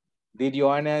answer? Did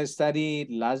Joanna study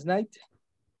last night?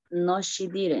 No, she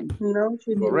didn't. No,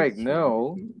 she didn't. Correct,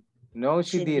 no. No,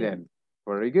 she didn't.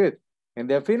 Very good. And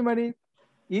the affirmative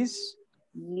is?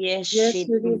 Yes, Yes, she she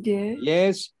did. did.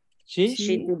 Yes, she?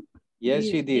 She did. Yes,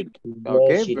 she did. Yes,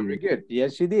 Okay, she very did. good.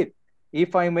 Yes, she did.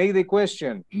 If I make the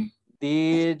question,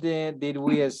 did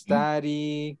we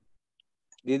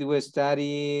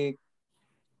study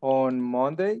on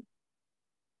Monday?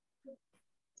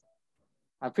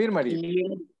 Affirmative.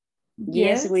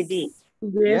 Yes, we did.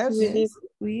 Yes, we did. Yes,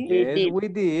 we Yes, did. we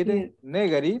did. did.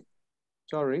 Negative.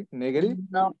 Sorry, negative.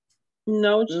 No,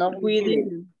 No, no, we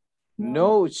didn't.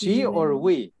 No, she or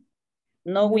we?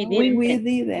 No, we We didn't.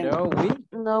 didn't. No, we?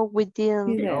 No, we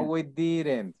didn't. No, we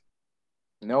didn't.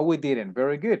 No, we didn't.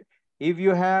 Very good. If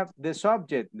you have the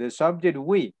subject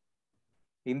we,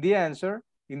 in the answer,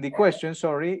 in the question,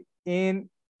 sorry, in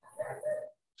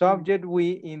subject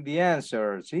we in the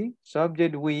answer, see?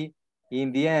 Subject we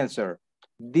in the answer.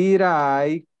 Did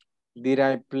I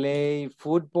play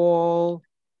football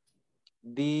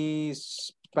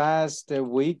this past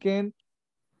weekend?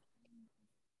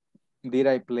 Did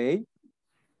I play?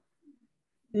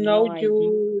 No, I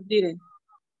you didn't.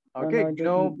 Okay, you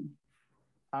no. didn't.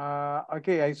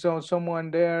 Okay, I saw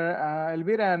someone there.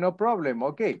 Elvira, no problem.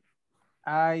 Okay,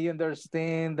 I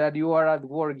understand that you are at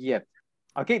work yet.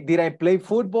 Okay, did I play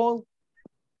football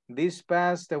this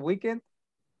past weekend?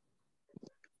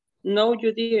 No,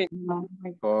 you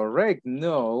didn't. Correct.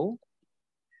 No.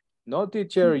 No,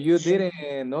 teacher, you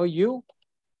didn't. No, you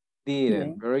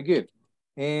didn't. Very good.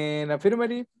 And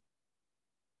affirmative?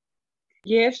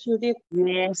 Yes, you did.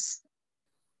 Yes,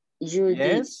 you did.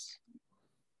 Yes.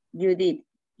 You did.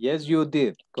 Yes, you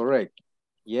did. Correct.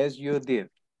 Yes, you did.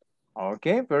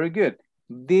 Okay, very good.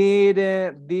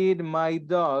 Did my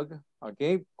dog,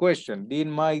 okay, question. Did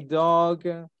my dog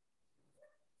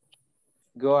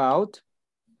go out?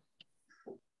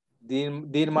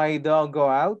 Did my dog go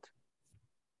out?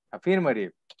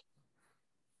 Affirmative.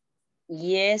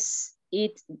 Yes,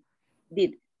 it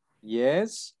did.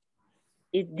 Yes.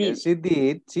 It did. Yes, it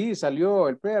did. Sí, salió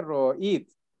el perro. It.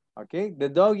 Okay, the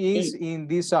dog is in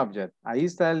this subject. Ahí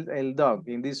está el dog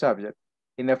in this subject.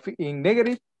 In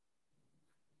negative?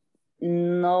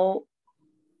 No,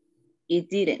 it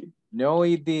didn't. No,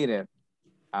 it didn't.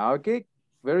 Okay,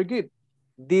 very good.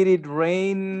 Did it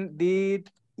rain?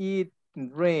 Did it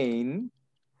rain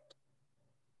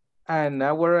an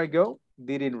hour ago?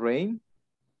 Did it rain?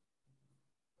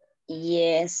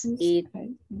 Yes, it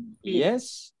did.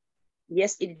 Yes.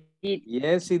 Yes, it did.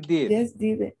 Yes, it did. Yes,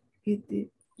 did it. It did.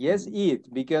 Yes,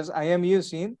 it, because I am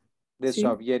using the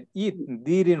subject it.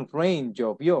 Didn't rain,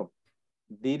 llovió.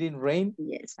 Didn't rain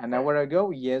an hour ago?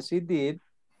 Yes, it did.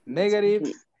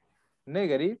 Negative.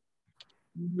 Negative.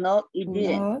 No, it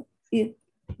didn't. No, it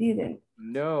didn't.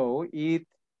 No, it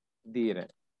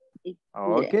didn't. It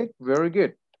Okay, didn't. very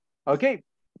good. Okay,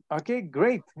 okay,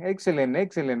 great. Excellent,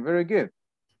 excellent, very good.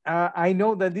 I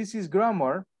know that this is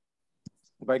grammar,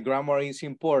 but grammar is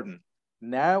important.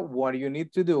 Now, what you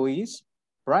need to do is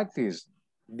practice.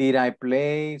 Did I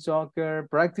play soccer?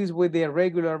 Practice with the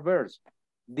irregular verbs.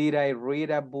 Did I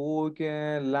read a book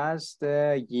last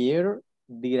year?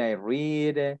 Did I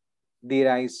read? Did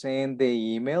I send the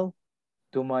email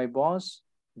to my boss?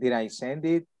 Did I send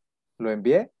it? ¿Lo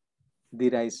envié?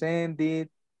 Did I send it?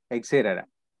 Etc.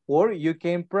 Or you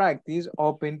can practice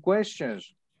open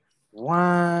questions.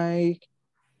 Why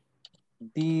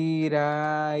did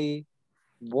I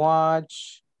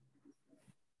watch?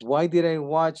 Why did I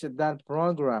watch that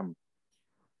program?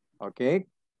 Okay.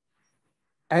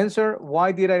 Answer,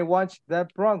 why did I watch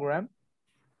that program?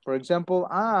 For example,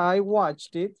 I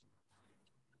watched it.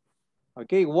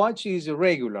 Okay, watch is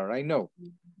irregular, I know.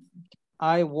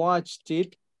 I watched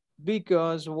it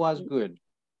because was good.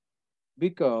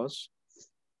 Because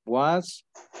was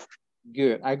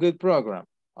good. A good program.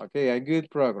 Okay, a good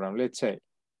program, let's say.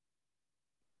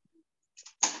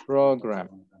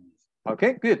 Program.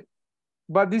 Okay, good.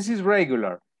 But this is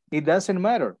regular. It doesn't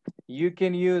matter. You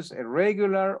can use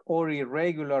regular or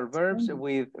irregular verbs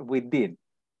with did.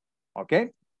 Okay?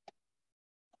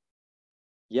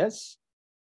 Yes?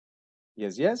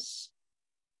 Yes, yes?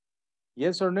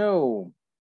 Yes or no?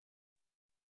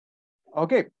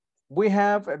 Okay. We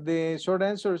have the short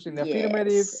answers in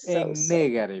affirmative and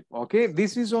negative. Okay?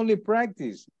 This is only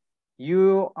practice.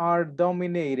 You are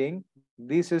dominating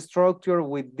this structure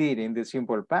with did in the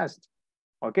simple past.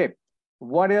 Okay.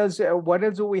 What else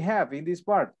do we have in this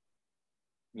part?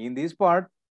 In this part,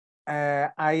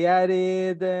 I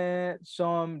added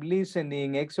some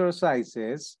listening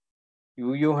exercises.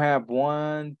 You have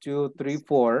 1, 2, 3,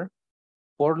 4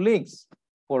 links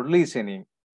for listening.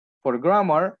 For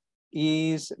grammar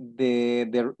is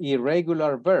the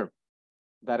irregular verb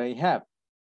that I have.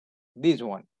 This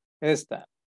one, esta.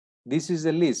 This is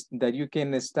the list that you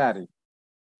can study.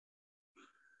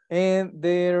 And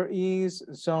there is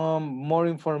some more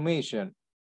information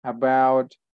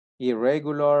about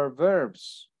irregular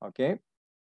verbs, okay?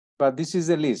 But this is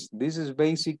the list. This is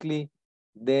basically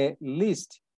the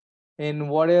list. And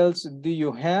what else do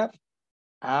you have?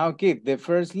 Okay, the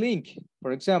first link,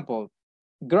 for example,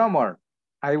 grammar.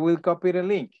 I will copy the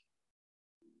link.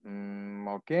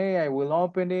 Okay, I will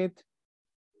open it.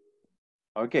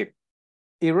 Okay,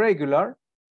 irregular.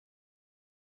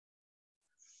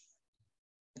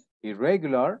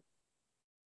 Irregular.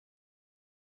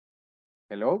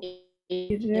 Hello?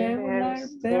 Irregular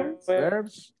verbs.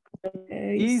 Verbs.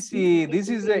 Easy. This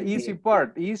is the easy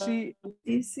part. Easy.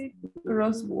 Easy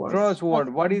crossword.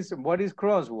 Crossword. What is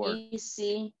crossword?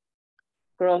 Easy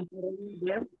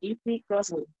crossword. Easy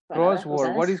crossword.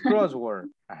 Crossword. What is crossword?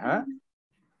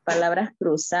 Palabras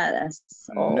cruzadas.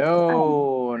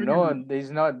 No, it's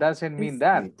not. Doesn't mean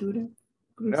that.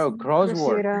 No,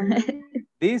 crossword.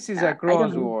 This is a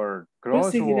crossword.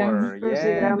 Crossword.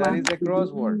 Yeah, that is a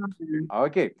crossword.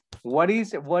 Okay. What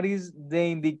is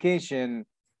the indication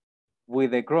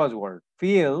with the crossword?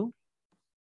 Fill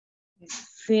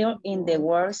in the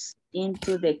words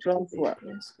into the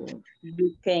crossword.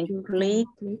 You can click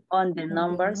on the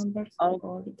numbers of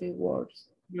the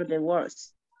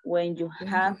words. When you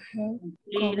have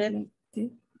completed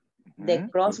the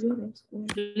crossword,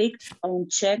 click on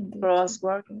check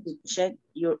crossword to check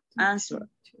your answer.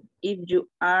 If you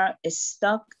are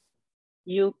stuck,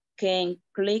 you can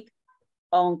click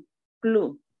on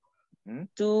clue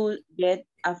to get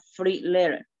a free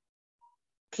letter.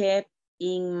 Keep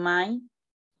in mind,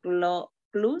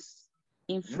 clues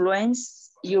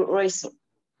influence your result.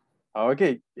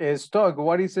 Okay, stock,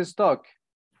 what is a stock?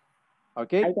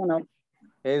 Okay. I don't know.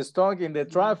 A stock in the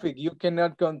traffic, you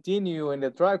cannot continue in the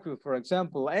traffic. For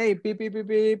example, hey, beep, beep, beep,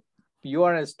 beep, you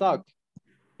are stuck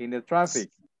in the traffic.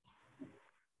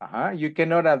 You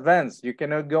cannot advance, you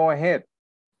cannot go ahead.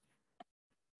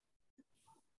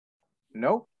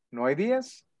 No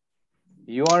ideas?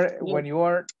 You are, when you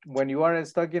are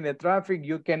stuck in the traffic,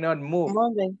 you cannot move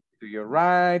to your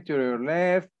right, to your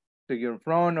left, to your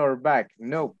front or back.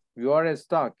 No, you are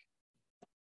stuck.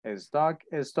 Stuck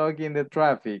in the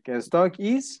traffic. Stuck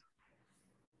is?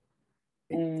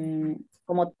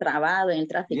 Como trabado en el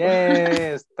tráfico.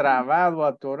 Yes, trabado,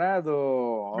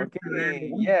 atorado.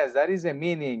 Okay, yes, that is the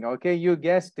meaning. Okay, you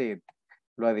guessed it.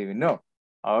 Lo adivinó.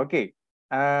 Okay.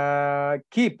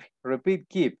 Keep, repeat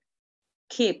keep.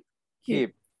 Keep.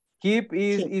 Keep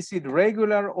is it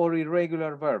regular or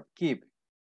irregular verb? Keep.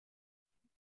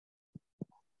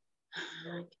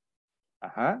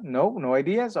 No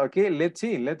ideas? Okay, let's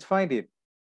see, let's find it.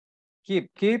 Keep.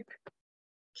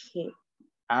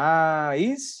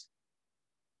 Is?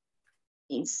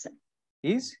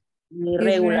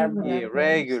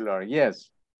 Irregular, yes.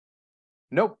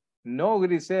 Nope, no,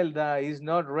 Griselda, is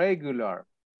not regular.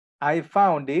 I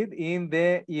found it in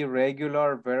the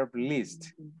irregular verb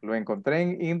list. Lo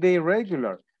encontré in the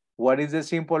irregular. What is the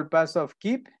simple past of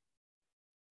keep?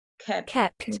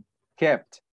 Kept.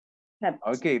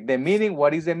 Okay, the meaning,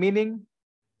 what is the meaning?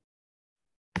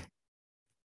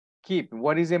 Keep,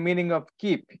 what is the meaning of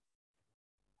keep?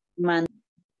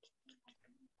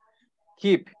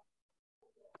 Keep.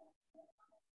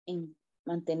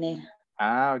 Mantener.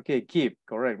 Okay, keep,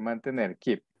 correct, mantener,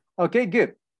 keep. Okay,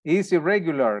 good. Is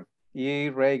irregular.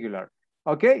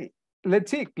 Okay,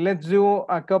 let's see. Let's do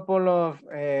a couple of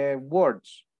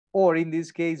words, or in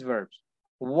this case, verbs.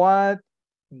 What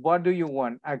do you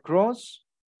want? Across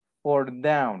or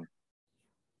down?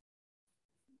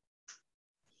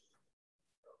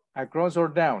 Across or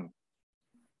down?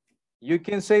 You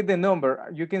can say the number.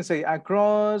 You can say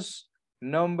across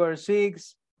number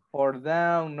 6 or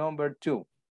down number 2.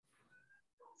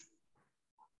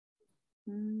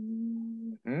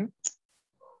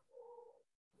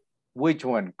 Which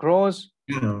one? Cross?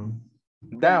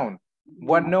 Down.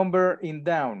 What number in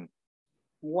down?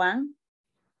 1.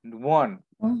 1.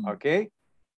 Okay.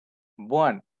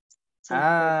 1.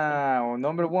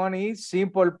 Number 1 is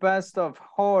simple past of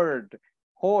hoard.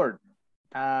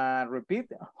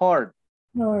 Repeat. Hoard.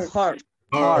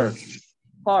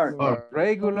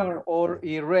 Regular or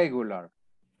irregular?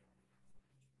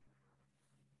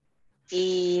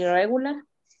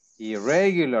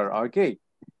 Irregular. Okay.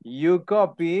 You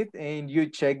copy it and you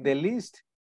check the list.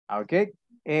 Okay.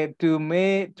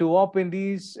 To open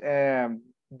this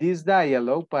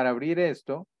dialogue, para abrir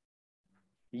esto,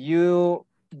 you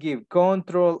give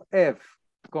Control F.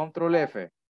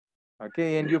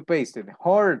 Okay, and you paste it.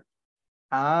 Hoard.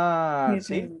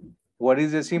 See? What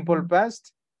is the simple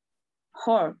past?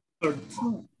 Hurt.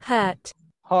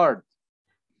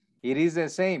 It is the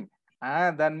same.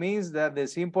 That means that the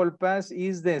simple past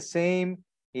is the same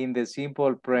in the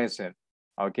simple present.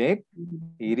 Okay?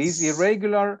 It is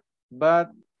irregular,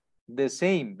 but the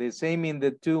same in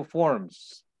the two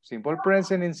forms. Simple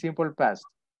present and simple past.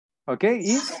 Okay,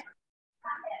 is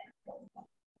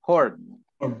hoard.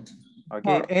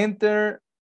 Okay, enter,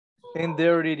 and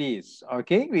there it is.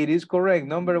 Okay, it is correct.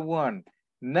 Number 1.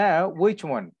 Now, which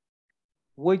one?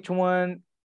 Which one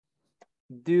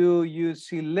do you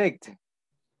select?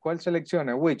 ¿Cuál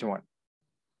selecciona? Which one?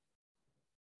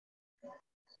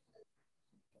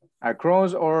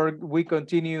 Across, or we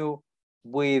continue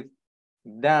with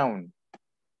down?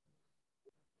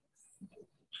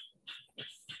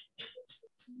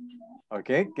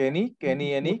 Okay, Kenny,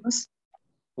 any?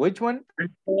 Which one?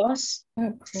 Across.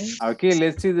 Okay,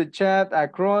 let's see the chat.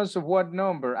 Across what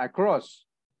number? Across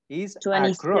is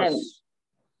 27. Across.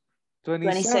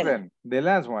 27. The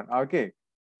last one. Okay.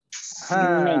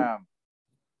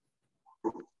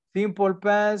 Simple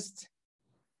past.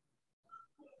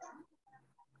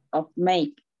 Of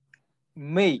make.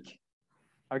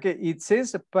 Okay, it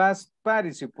says past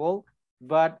participle,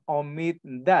 but omit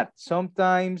that.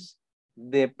 Sometimes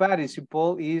the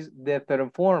participle is the third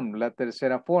form, la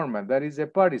tercera forma. That is the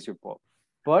participle.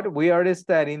 But we are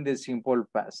studying the simple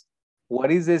past. What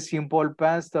is the simple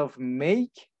past of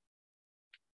make?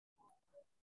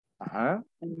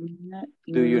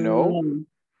 Do you know?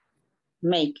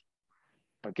 Make.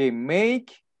 Okay,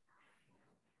 make.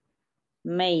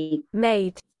 Made.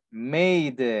 Made.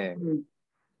 Made.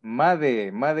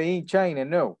 Made in China,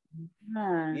 no.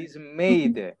 It's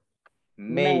made.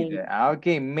 Made.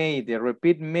 Okay, made.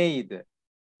 Repeat, made.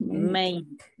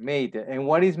 Made. Made. And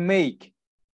what is make?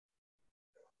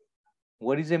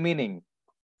 What is the meaning?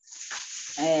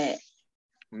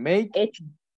 Make? Hecho.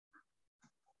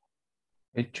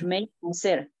 Hecho. Make,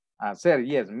 hacer. Hacer,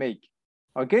 yes, make.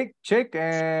 Okay, check.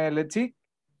 Let's see.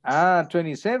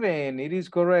 27. It is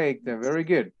correct. Very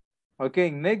good. Okay,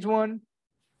 next one.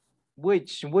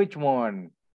 Which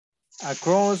one?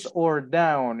 Across or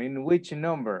down? In which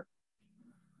number?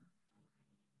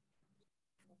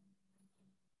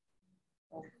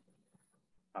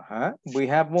 We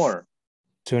have more.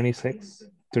 26.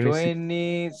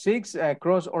 26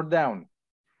 across or down?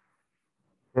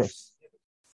 Cross.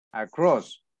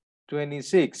 Across.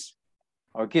 26.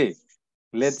 Okay.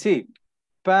 Let's see.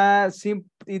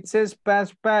 It says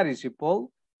past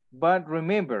participle, but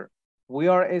remember, we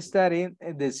are studying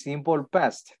the simple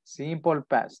past. Simple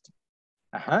past.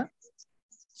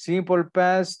 Simple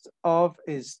past of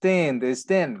stand.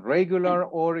 Stand, regular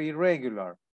or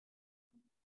irregular.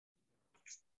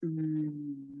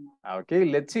 Okay,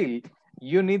 let's see.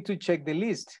 You need to check the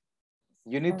list.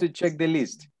 You need to check the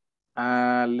list.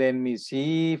 Let me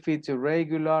see if it's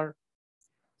irregular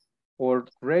or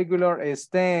regular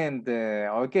stand.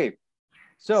 Okay,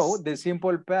 so the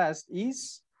simple past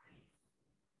is?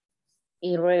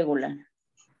 Irregular.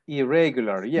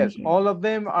 Irregular, yes. All of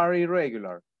them are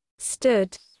irregular.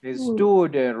 Stood.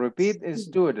 Stood, repeat,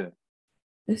 stood.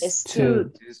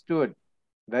 Stood. Stood.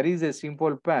 That is the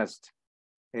simple past.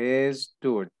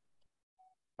 Stood.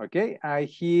 Okay, I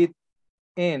hit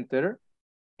enter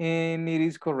and it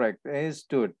is correct.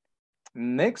 Stood.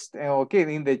 Next,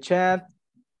 okay, in the chat,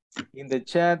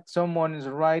 someone is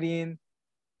writing,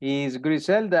 is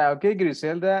Griselda. Okay,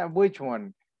 Griselda, which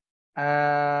one?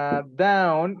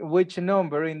 Down, which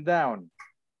number in down?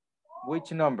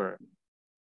 Which number?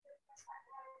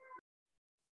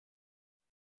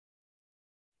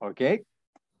 Okay.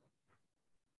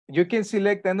 You can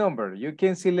select a number. You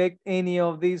can select any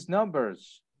of these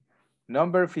numbers.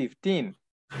 Number 15.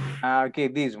 Okay,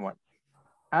 this one.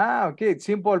 Okay,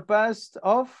 simple past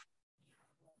of?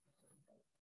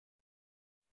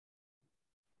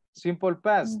 Simple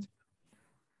past.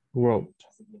 Wrote.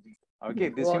 Okay,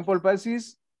 the simple past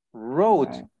is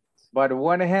wrote. But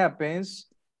what happens?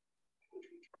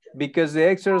 Because the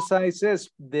exercise says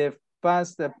the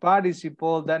past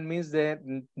participle, that means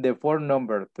the form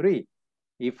number 3.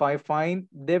 If I find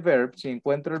the verb, si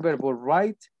encuentro el verbo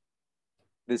write,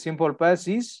 the simple past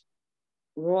is?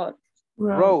 Wrote.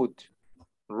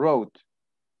 Wrote.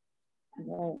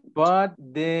 But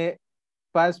the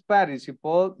past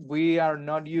participle, we are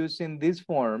not using this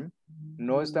form.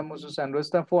 No estamos usando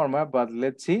esta forma, but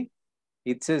let's see.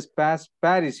 It says past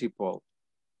participle.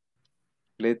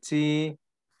 Let's see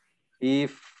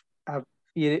if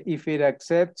it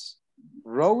accepts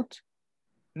wrote.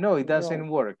 No, it doesn't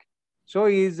work. So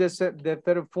it's the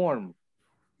third form,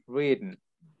 written,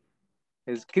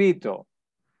 escrito.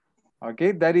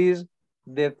 Okay, that is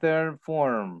the third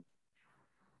form,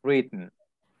 written.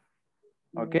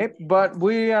 Okay, but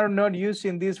we are not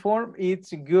using this form.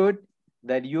 It's good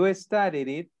that you studied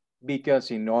it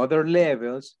because in other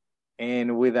levels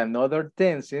and with another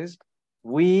tenses,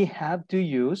 we have to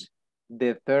use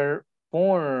the third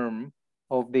form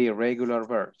of the irregular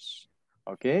verbs.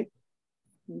 Okay?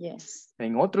 Yes.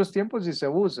 En otros tiempos sí se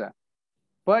usa.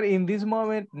 But in this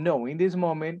moment, no. In this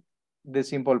moment, the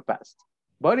simple past.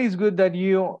 But it's good that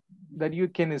you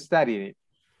can study it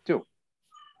too.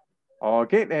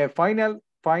 Okay, final,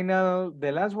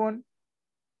 the last one.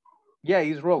 Yeah,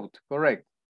 it's wrote, correct.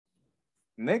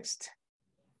 Next.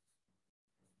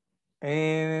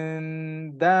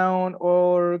 And down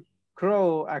or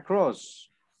across.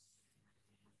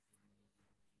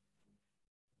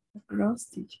 Across,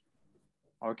 teacher.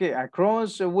 Okay,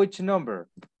 across which number?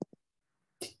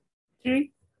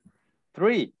 3.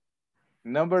 3.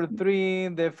 Number 3,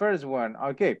 the first one.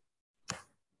 Okay.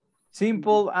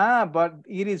 Simple, but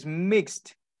it is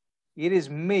mixed. It is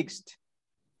mixed.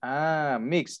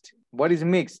 Mixed. What is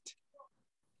mixed?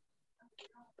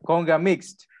 Conga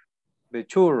mixed. The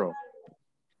churro.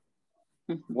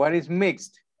 What is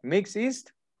mixed? Mixed is?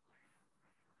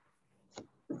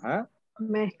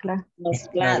 Mezcla.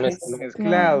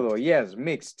 Mezclado, yes,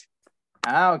 mixed.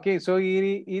 Okay, so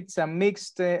it's a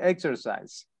mixed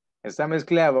exercise. Está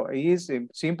mezclado. It's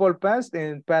simple past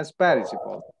and past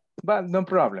participle. but no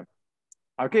problem.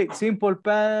 Okay, simple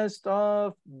past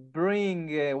of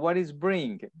bring. What is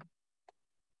bring?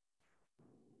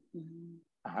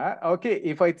 Okay,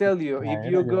 if I tell you,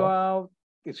 if you go out,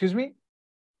 excuse me?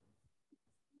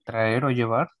 Traer o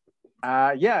llevar.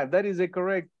 Yeah, that is the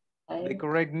correct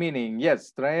meaning.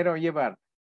 Yes, traer o llevar.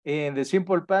 In the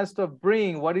simple past of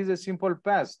bring, what is the simple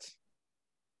past?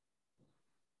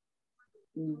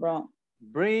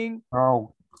 Bring.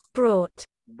 Brought.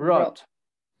 Brought.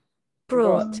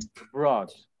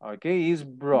 Okay, is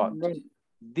brought.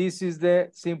 This is the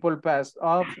simple past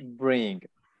of bring.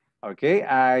 Okay,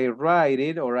 I write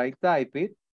it or I type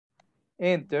it,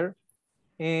 enter,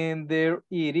 and there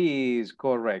it is,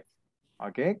 correct.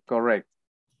 Okay, correct.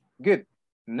 Good.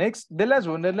 Next, the last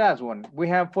one. We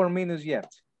have 4 minutes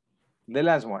yet. The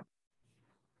last one.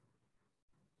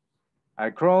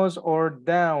 Across or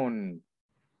down?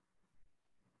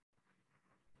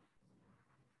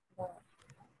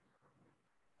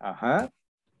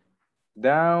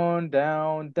 Down.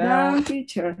 Down,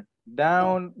 teacher.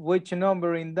 Down, which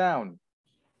number in down?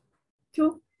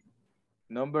 2.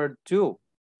 Number 2.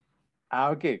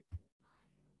 Okay.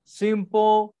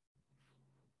 Simple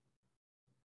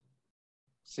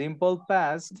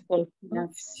past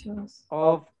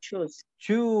of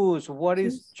choose. What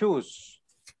is choose?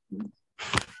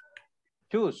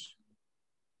 Choose.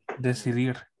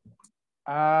 Decidir.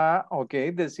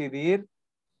 Okay, decidir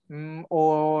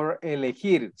or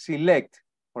elegir, select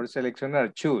or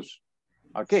seleccionar, choose.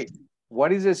 Okay,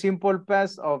 what is the simple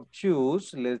past of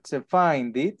choose? Let's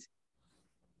find it.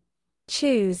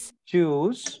 Choose.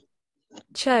 Choose.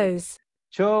 Chose.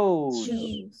 Chose.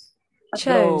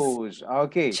 Chose.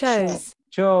 Okay.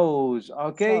 Chose.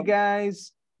 Okay,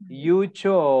 guys. You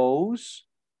chose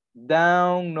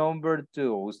down number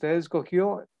 2. Usted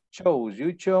escogió chose.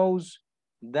 You chose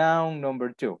down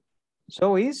number 2.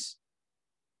 So is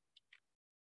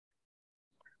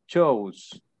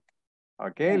chose.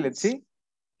 Okay, let's see.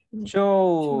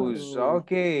 Chose.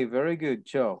 Okay, very good.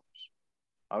 Chose.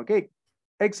 Okay,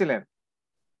 excellent.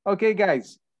 Okay,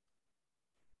 guys.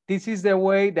 This is the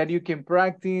way that you can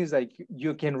practice, like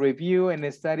you can review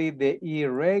and study the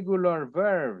irregular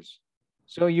verbs.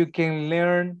 So you can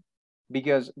learn,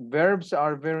 because verbs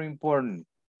are very important.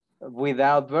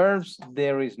 Without verbs,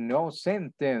 there is no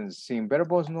sentence. Sin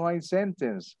verbos no hay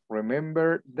sentence.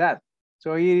 Remember that.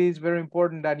 So it is very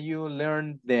important that you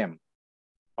learn them.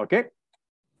 Okay?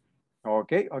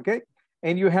 Okay.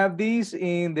 And you have this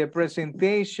in the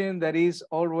presentation that is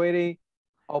already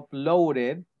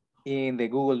uploaded in the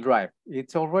Google Drive.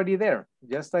 It's already there,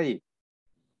 just ahí.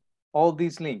 All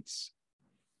these links.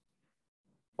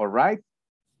 All right,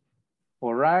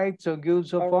 so good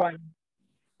so far.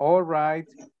 All right,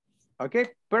 okay,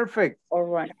 perfect. All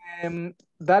right.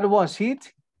 That was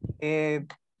it.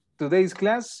 Today's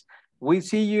class. We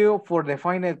see you for the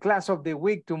final class of the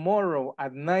week tomorrow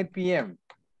at 9 p.m.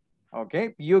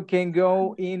 Okay, you can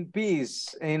go in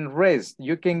peace and rest.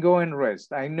 You can go and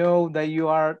rest. I know that you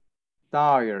are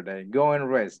tired. Go and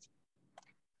rest.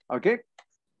 Okay.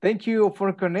 Thank you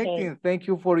for connecting. Okay. Thank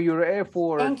you for your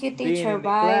effort. Thank you, teacher. Being in the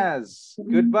Bye. class.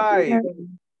 Goodbye.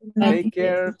 Take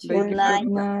care. Good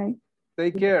night.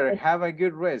 Take care. Have a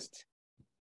good rest.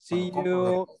 See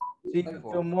you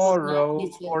tomorrow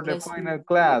for the final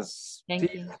class.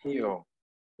 See you.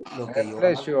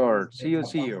 Pleasure. See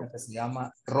you.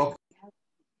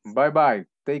 Bye.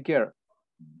 Take care.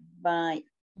 Bye.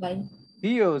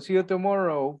 See you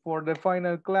tomorrow for the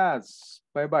final class.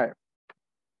 Bye.